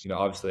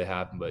 Obviously they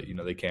happen, but,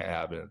 they can't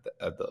happen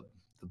at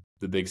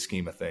the big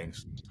scheme of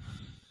things.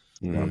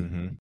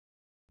 Mm-hmm.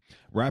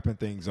 Wrapping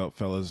things up,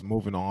 fellas,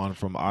 moving on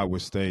from Iowa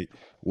State,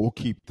 we'll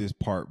keep this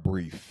part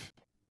brief.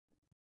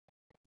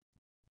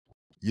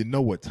 You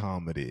know what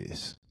time it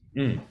is.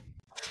 You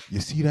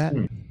see that?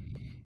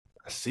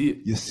 I see it.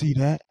 You see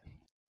that?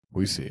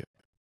 We see it.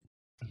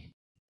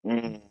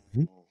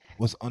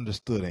 What's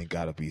understood ain't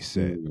got to be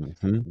said.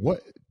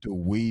 What do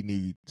we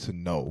need to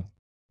know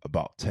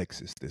about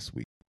Texas this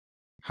week?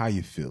 How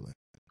you feeling?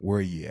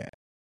 Where you at?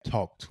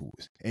 Talk to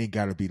us. Ain't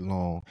got to be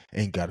long.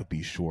 Ain't got to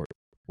be short.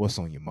 What's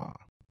on your mind?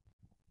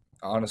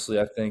 Honestly,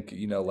 I think,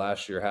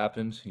 last year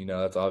happened.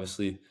 That's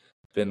obviously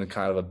been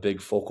kind of a big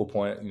focal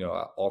point,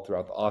 all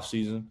throughout the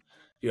offseason.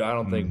 I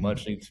don't think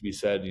much needs to be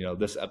said.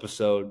 This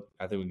episode,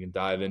 I think we can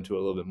dive into it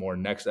a little bit more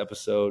next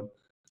episode,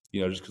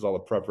 just because all the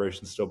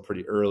preparation is still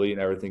pretty early and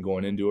everything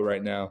going into it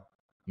right now.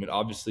 I mean,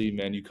 obviously,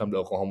 man, you come to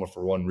Oklahoma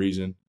for one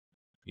reason.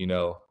 You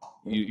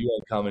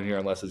don't come in here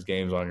unless this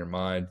game's on your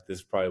mind.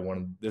 This is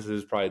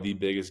probably the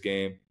biggest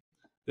game.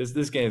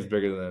 This game is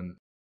bigger than,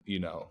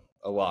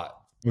 a lot.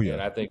 Oh, yeah.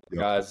 And I think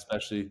guys,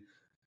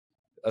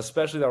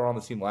 especially that were on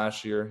the team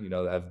last year,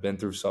 that have been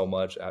through so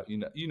much.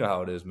 You know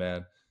how it is,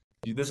 man.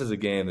 This is a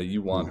game that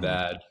you want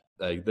bad.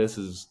 Like this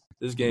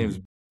game's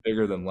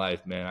bigger than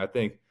life, man. I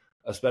think,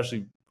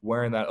 especially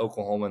wearing that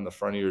Oklahoma in the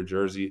front of your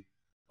jersey,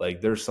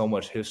 like there's so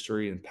much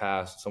history and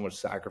past, so much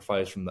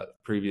sacrifice from the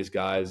previous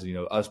guys.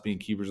 Us being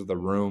keepers of the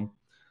room,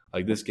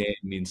 like this game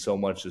means so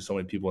much to so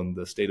many people in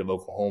the state of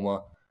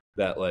Oklahoma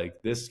that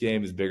like this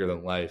game is bigger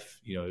than life.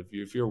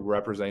 If you're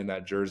representing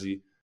that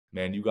jersey,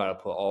 man, you got to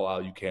put all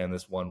out you can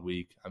this 1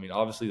 week. I mean,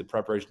 obviously the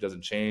preparation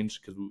doesn't change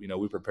because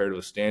we prepare to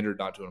a standard,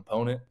 not to an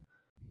opponent.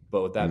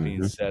 But with that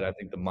being said, I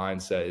think the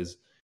mindset is,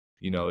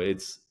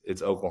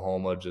 it's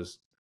Oklahoma.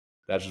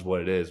 That's just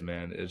what it is,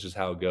 man. It's just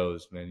how it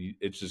goes, man.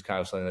 It's just kind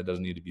of something that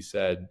doesn't need to be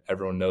said.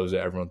 Everyone knows it.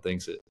 Everyone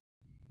thinks it.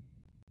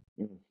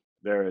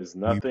 There is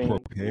nothing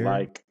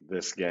like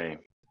this game.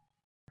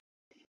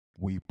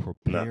 We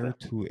prepare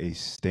to a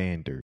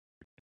standard,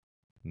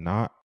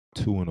 not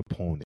to an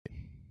opponent.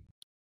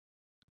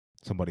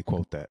 Somebody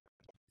quote that.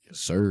 Yes,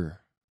 sir.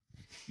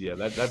 Yeah,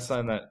 that's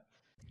something that,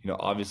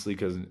 obviously,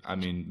 because, I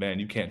mean, man,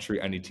 you can't treat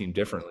any team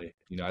differently.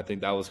 I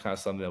think that was kind of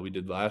something that we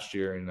did last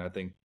year, and I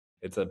think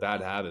it's a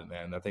bad habit,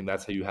 man. I think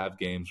that's how you have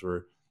games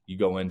where you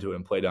go into it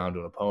and play down to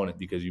an opponent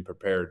because you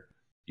prepared,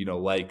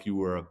 like you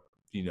were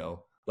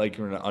like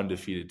you're an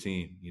undefeated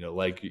team,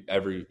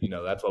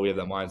 that's why we have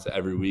that mindset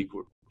every week.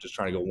 We're just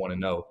trying to go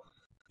 1-0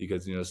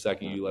 because, the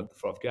second you let the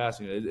foot off gas,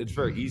 it's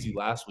very easy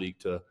last week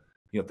to,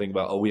 think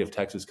about, we have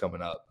Texas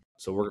coming up.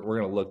 So we're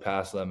going to look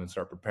past them and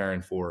start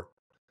preparing for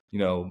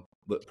them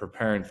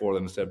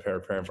instead of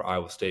preparing for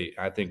Iowa State.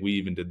 I think we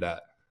even did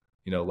that,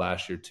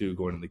 last year too,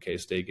 going to the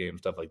K-State game,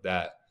 stuff like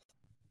that.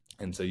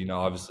 And so,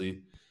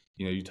 obviously,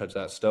 you touch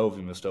that stove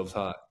and the stove's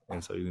hot.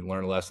 And so you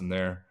learn a lesson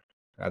there.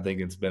 I think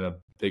it's been a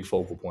big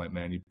focal point,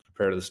 man. You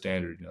prepare to the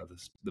standard.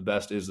 The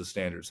best is the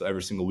standard. So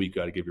every single week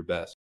you got to give your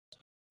best.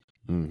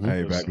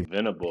 Hey, those some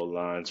Venable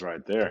lines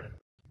right there.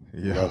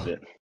 Yeah. Love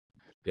it.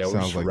 Yeah, we're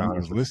just Sounds like around he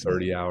was for listening.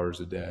 30 hours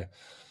a day.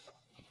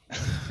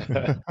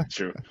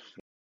 True.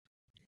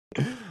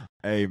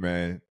 Hey,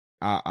 man,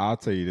 I'll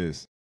tell you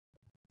this.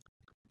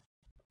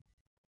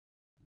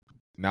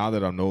 Now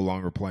that I'm no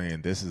longer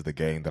playing, this is the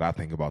game that I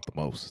think about the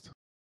most.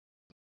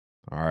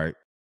 All right.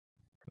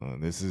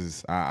 This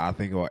is I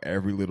think about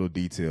every little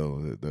detail,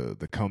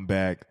 the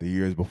comeback, the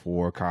years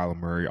before, Kyler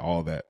Murray,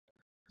 all that.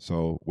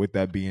 So with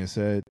that being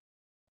said,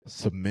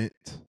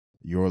 cement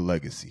your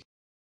legacy.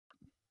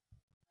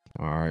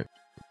 All right.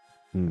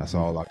 That's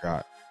all I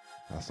got.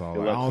 That's all.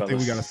 Good I luck, don't think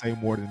we fellas. got to say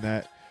more than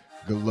that.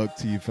 Good luck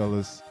to you,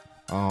 fellas.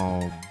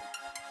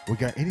 We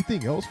got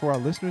anything else for our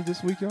listeners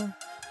this week, y'all?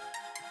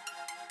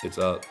 It's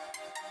up.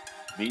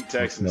 Beat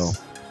Texas.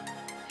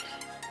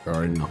 No.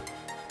 Already know.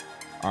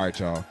 All right,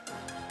 y'all.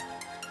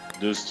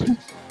 Deuce.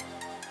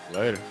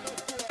 Later.